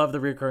yes, I love the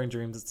recurring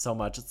dreams so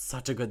much. It's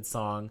such a good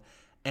song.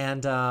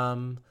 And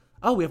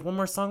we have one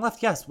more song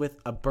left. Yes, with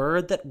A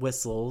Bird That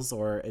Whistles,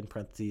 or in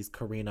parentheses,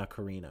 Karina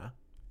Karina.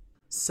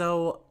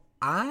 So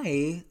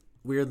I,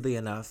 weirdly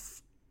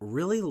enough,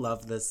 really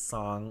love this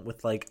song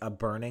with like a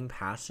burning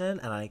passion,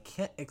 and I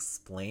can't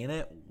explain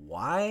it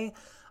why.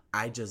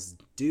 I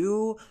just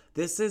do.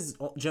 This is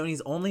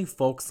Joni's only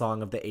folk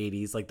song of the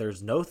 80s. Like,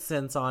 there's no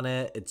synths on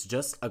it. It's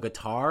just a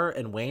guitar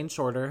and Wayne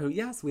Shorter, who,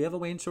 yes, we have a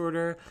Wayne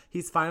Shorter.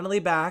 He's finally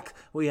back.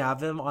 We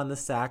have him on the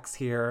sax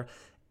here.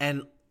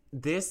 And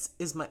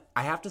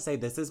I have to say,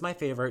 this is my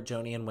favorite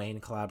Joni and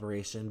Wayne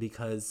collaboration,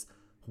 because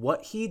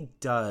what he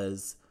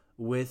does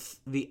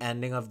with the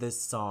ending of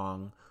this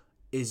song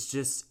is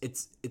just,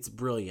 it's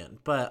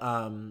brilliant. But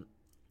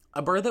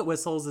A Bird That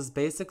Whistles is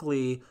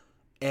basically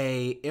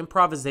a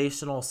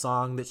improvisational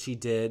song that she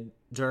did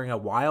during a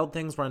Wild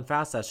Things Run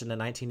Fast session in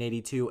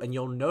 1982, and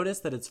you'll notice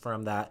that it's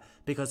from that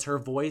because her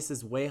voice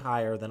is way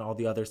higher than all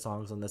the other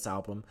songs on this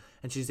album,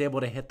 and she's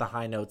able to hit the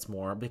high notes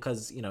more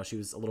because, you know, she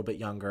was a little bit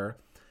younger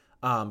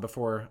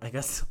before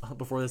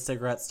the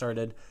cigarettes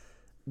started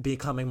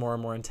becoming more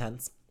and more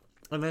intense.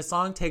 And the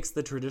song takes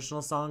the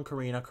traditional song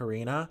Karina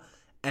Karina,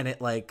 and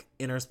it like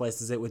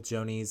intersplices it with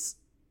Joni's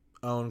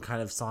own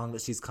kind of song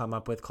that she's come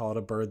up with called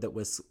A Bird That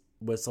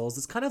Whistles.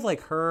 It's kind of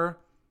like her.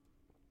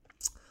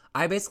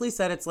 I basically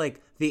said it's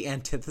like the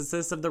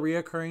antithesis of the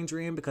reoccurring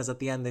dream, because at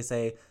the end they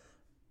say,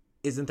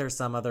 isn't there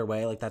some other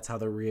way? Like, that's how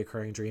the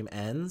reoccurring dream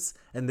ends.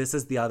 And this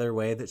is the other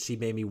way that she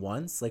maybe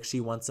wants. Like, she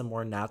wants a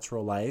more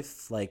natural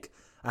life, like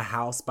a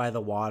house by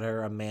the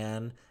water, a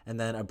man, and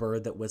then a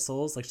bird that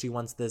whistles. Like, she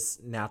wants this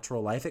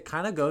natural life. It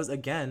kind of goes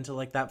again to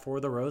like that For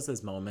the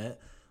Roses moment,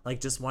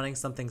 like just wanting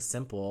something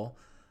simple.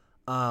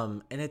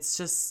 And it's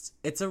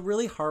a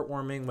really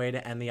heartwarming way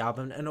to end the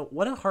album. And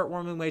what a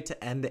heartwarming way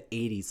to end the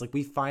 80s. Like,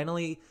 we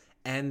finally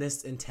end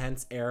this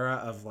intense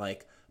era of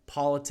like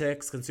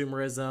politics,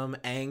 consumerism,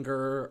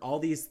 anger, all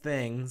these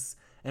things.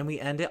 And we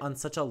end it on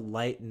such a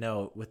light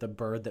note with A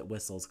Bird That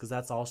Whistles, because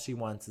that's all she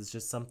wants is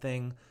just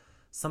something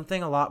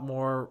a lot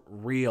more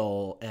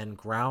real and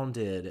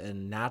grounded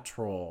and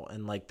natural.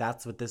 And like,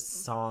 that's what this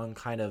song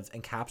kind of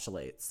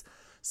encapsulates.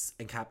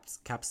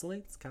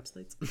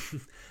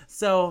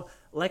 So,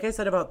 like I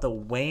said about the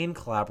Wayne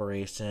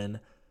collaboration,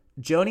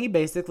 Joni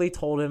basically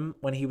told him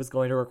when he was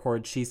going to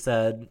record, she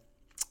said,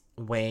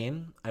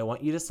 Wayne, I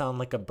want you to sound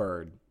like a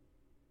bird.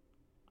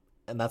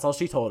 And that's all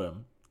she told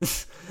him.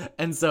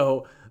 And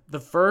so the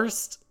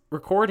first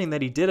recording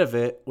that he did of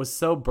it was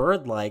so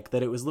bird-like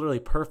that it was literally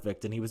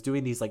perfect. And he was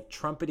doing these like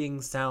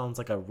trumpeting sounds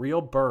like a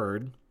real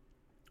bird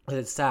with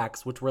its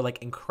sax, which were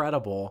like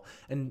incredible.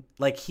 And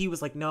like, he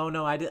was like, no,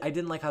 I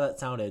didn't like how that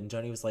sounded. And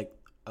Joni was like,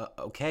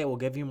 okay, we'll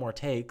give you more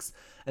takes.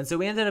 And so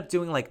we ended up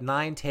doing like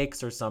 9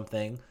 takes or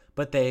something,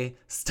 but they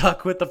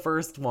stuck with the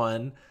first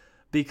one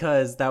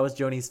because that was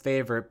Joni's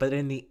favorite. But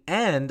in the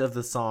end of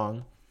the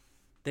song,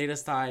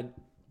 Joni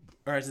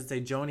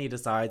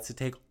decides to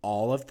take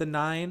all of the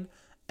 9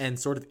 and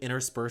sort of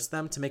intersperse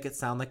them to make it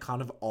sound like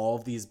kind of all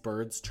of these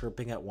birds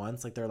chirping at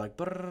once. Like, they're like,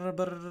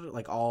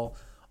 like all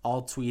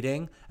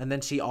tweeting. And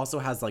then she also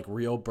has like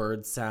real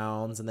bird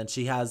sounds. And then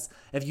she has,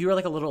 if you were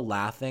like a little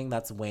laughing,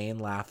 that's Wayne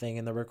laughing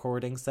in the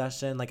recording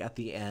session. Like, at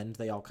the end,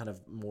 they all kind of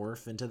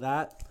morph into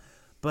that.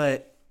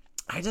 But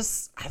I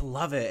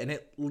love it. And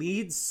it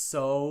leads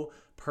so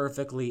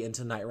perfectly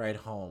into Night Ride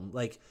Home.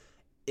 Like,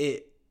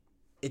 it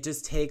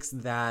just takes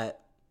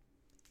that,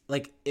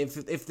 like,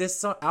 if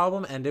this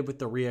album ended with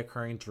the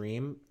reoccurring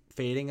dream,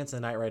 fading into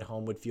Night Ride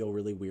Home would feel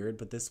really weird.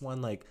 But this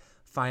one, like,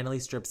 finally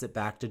strips it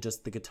back to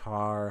just the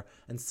guitar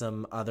and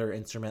some other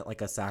instrument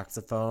like a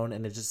saxophone,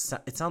 and it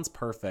sounds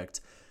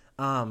perfect.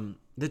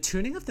 The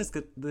tuning of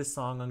this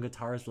song on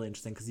guitar is really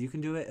interesting because you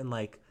can do it in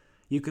like,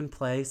 you can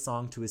play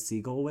Song to a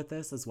Seagull with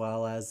this, as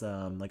well as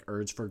like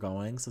Urge for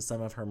Going, so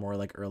some of her more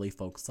like early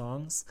folk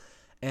songs.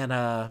 And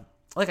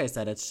like I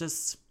said,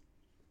 it's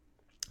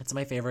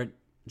my favorite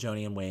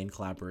Joni and Wayne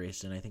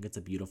collaboration. I think it's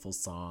a beautiful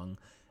song.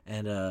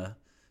 And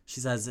she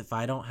says, if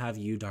I don't have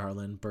you,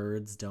 darling,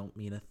 birds don't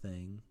mean a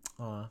thing.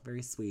 Aw,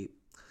 very sweet.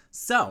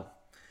 So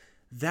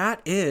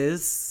that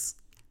is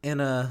in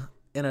a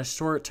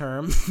short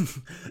term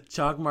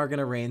chalk mark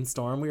and a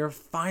rainstorm. We are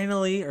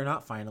finally, or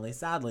not finally,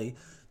 sadly,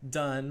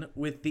 done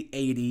with the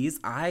 80s.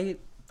 I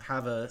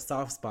have a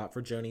soft spot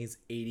for Joni's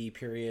 80s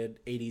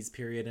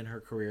period in her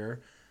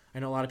career. I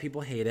know a lot of people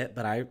hate it,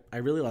 but I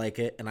really like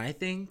it. And I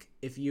think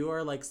if you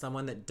are like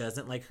someone that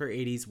doesn't like her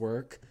 80s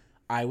work,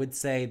 I would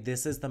say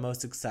this is the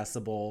most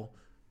accessible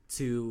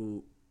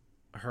to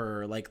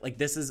her. Like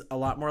this is a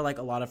lot more like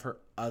a lot of her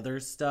other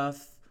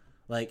stuff.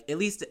 Like, at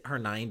least her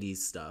 90s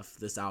stuff,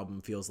 this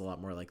album feels a lot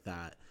more like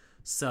that.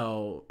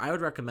 So I would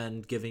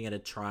recommend giving it a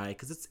try,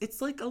 because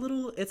it's like a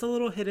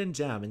little hidden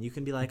gem, and you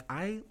can be like,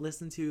 I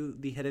listen to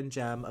the hidden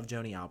gem of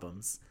Joni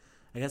albums.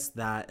 I guess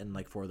that and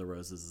like For the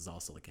Roses is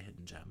also like a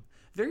hidden gem.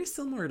 Very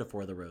similar to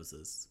For the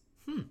Roses.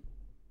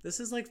 This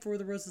is like For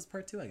the Roses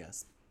Part 2, I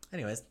guess.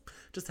 Anyways,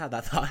 just had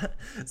that thought.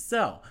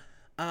 So,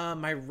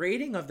 my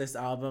rating of this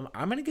album,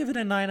 I'm going to give it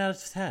a 9 out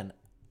of 10.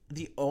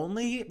 The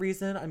only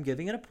reason I'm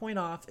giving it a point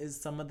off is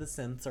some of the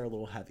synths are a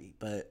little heavy,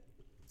 but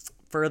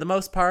for the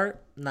most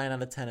part, 9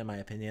 out of 10 in my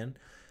opinion.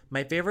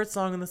 My favorite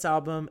song on this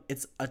album,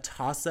 it's a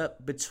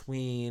toss-up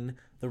between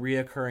The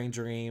Reoccurring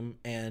Dream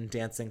and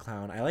Dancing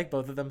Clown. I like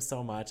both of them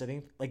so much. I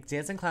think like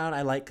Dancing Clown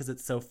I like because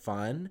it's so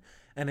fun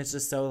and it's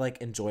just so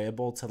like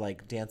enjoyable to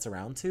like dance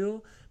around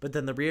to. But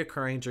then The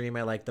Reoccurring Dream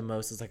I like the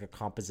most as like a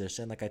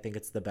composition. Like, I think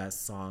it's the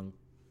best song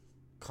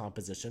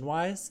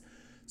composition-wise.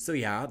 So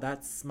yeah,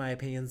 that's my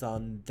opinions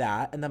on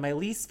that. And then my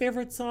least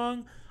favorite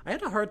song, I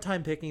had a hard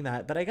time picking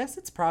that, but I guess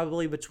it's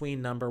probably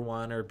between Number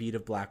One or Beat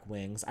of Black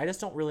Wings. I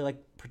just don't really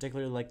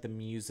particularly like the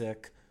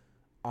music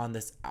on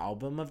this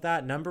album of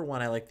that. Number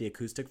One, I like the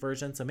acoustic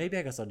version, so maybe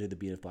I guess I'll do the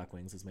Beat of Black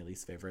Wings as my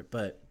least favorite.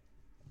 But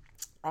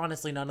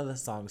honestly, none of the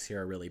songs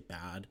here are really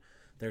bad.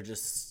 They're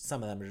just,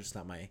 some of them are just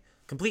not my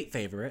complete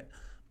favorite.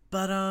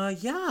 But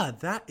yeah,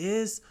 that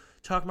is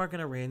Chalkmark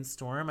and a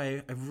Rainstorm.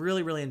 I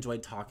really, really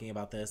enjoyed talking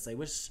about this. I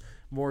wish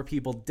more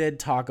people did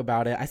talk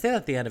about it. I say that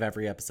at the end of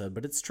every episode,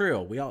 but it's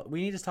true.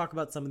 We need to talk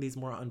about some of these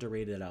more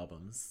underrated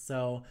albums.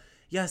 So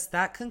yes,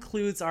 that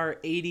concludes our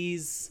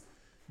 80s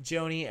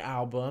Joni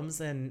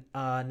albums. And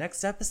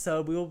next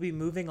episode, we will be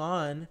moving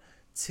on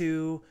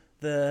to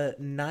the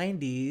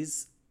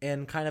 90s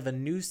and kind of a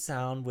new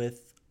sound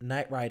with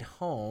Night Ride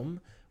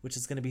Home, which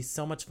is going to be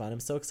so much fun. I'm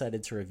so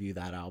excited to review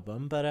that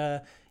album.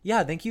 But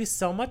yeah, thank you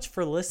so much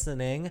for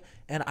listening,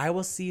 and I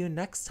will see you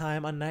next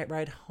time on Night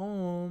Ride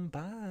Home.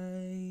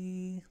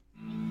 Bye.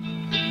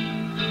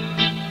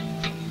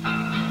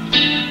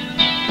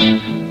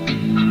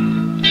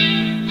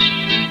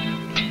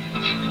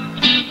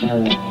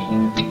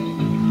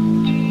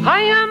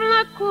 I am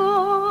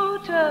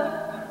Lakota,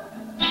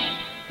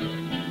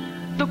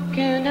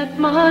 looking at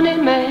Money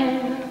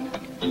Man,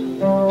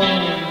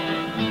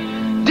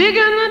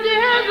 digging the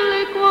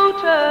deadly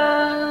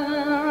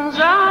quotas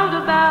out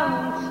of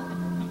balance,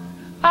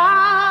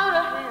 out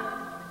of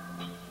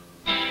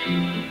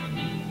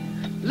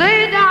hand.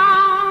 Lay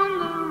down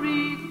the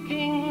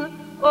reeking,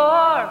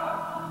 or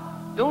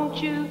don't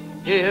you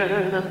hear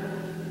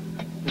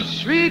the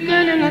shrieking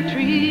in the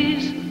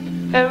trees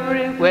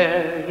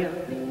everywhere you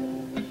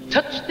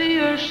touch the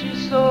earth,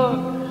 she's sore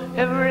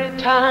every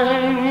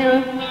time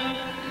you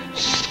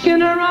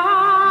skin her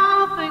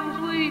off things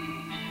weak.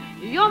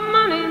 Your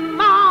money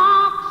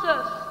mocks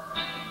us.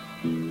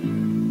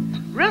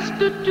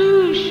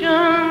 Restitution,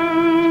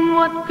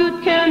 what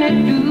good can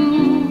it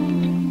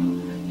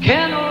do?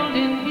 Can hold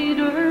in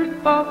heater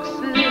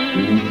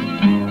boxes.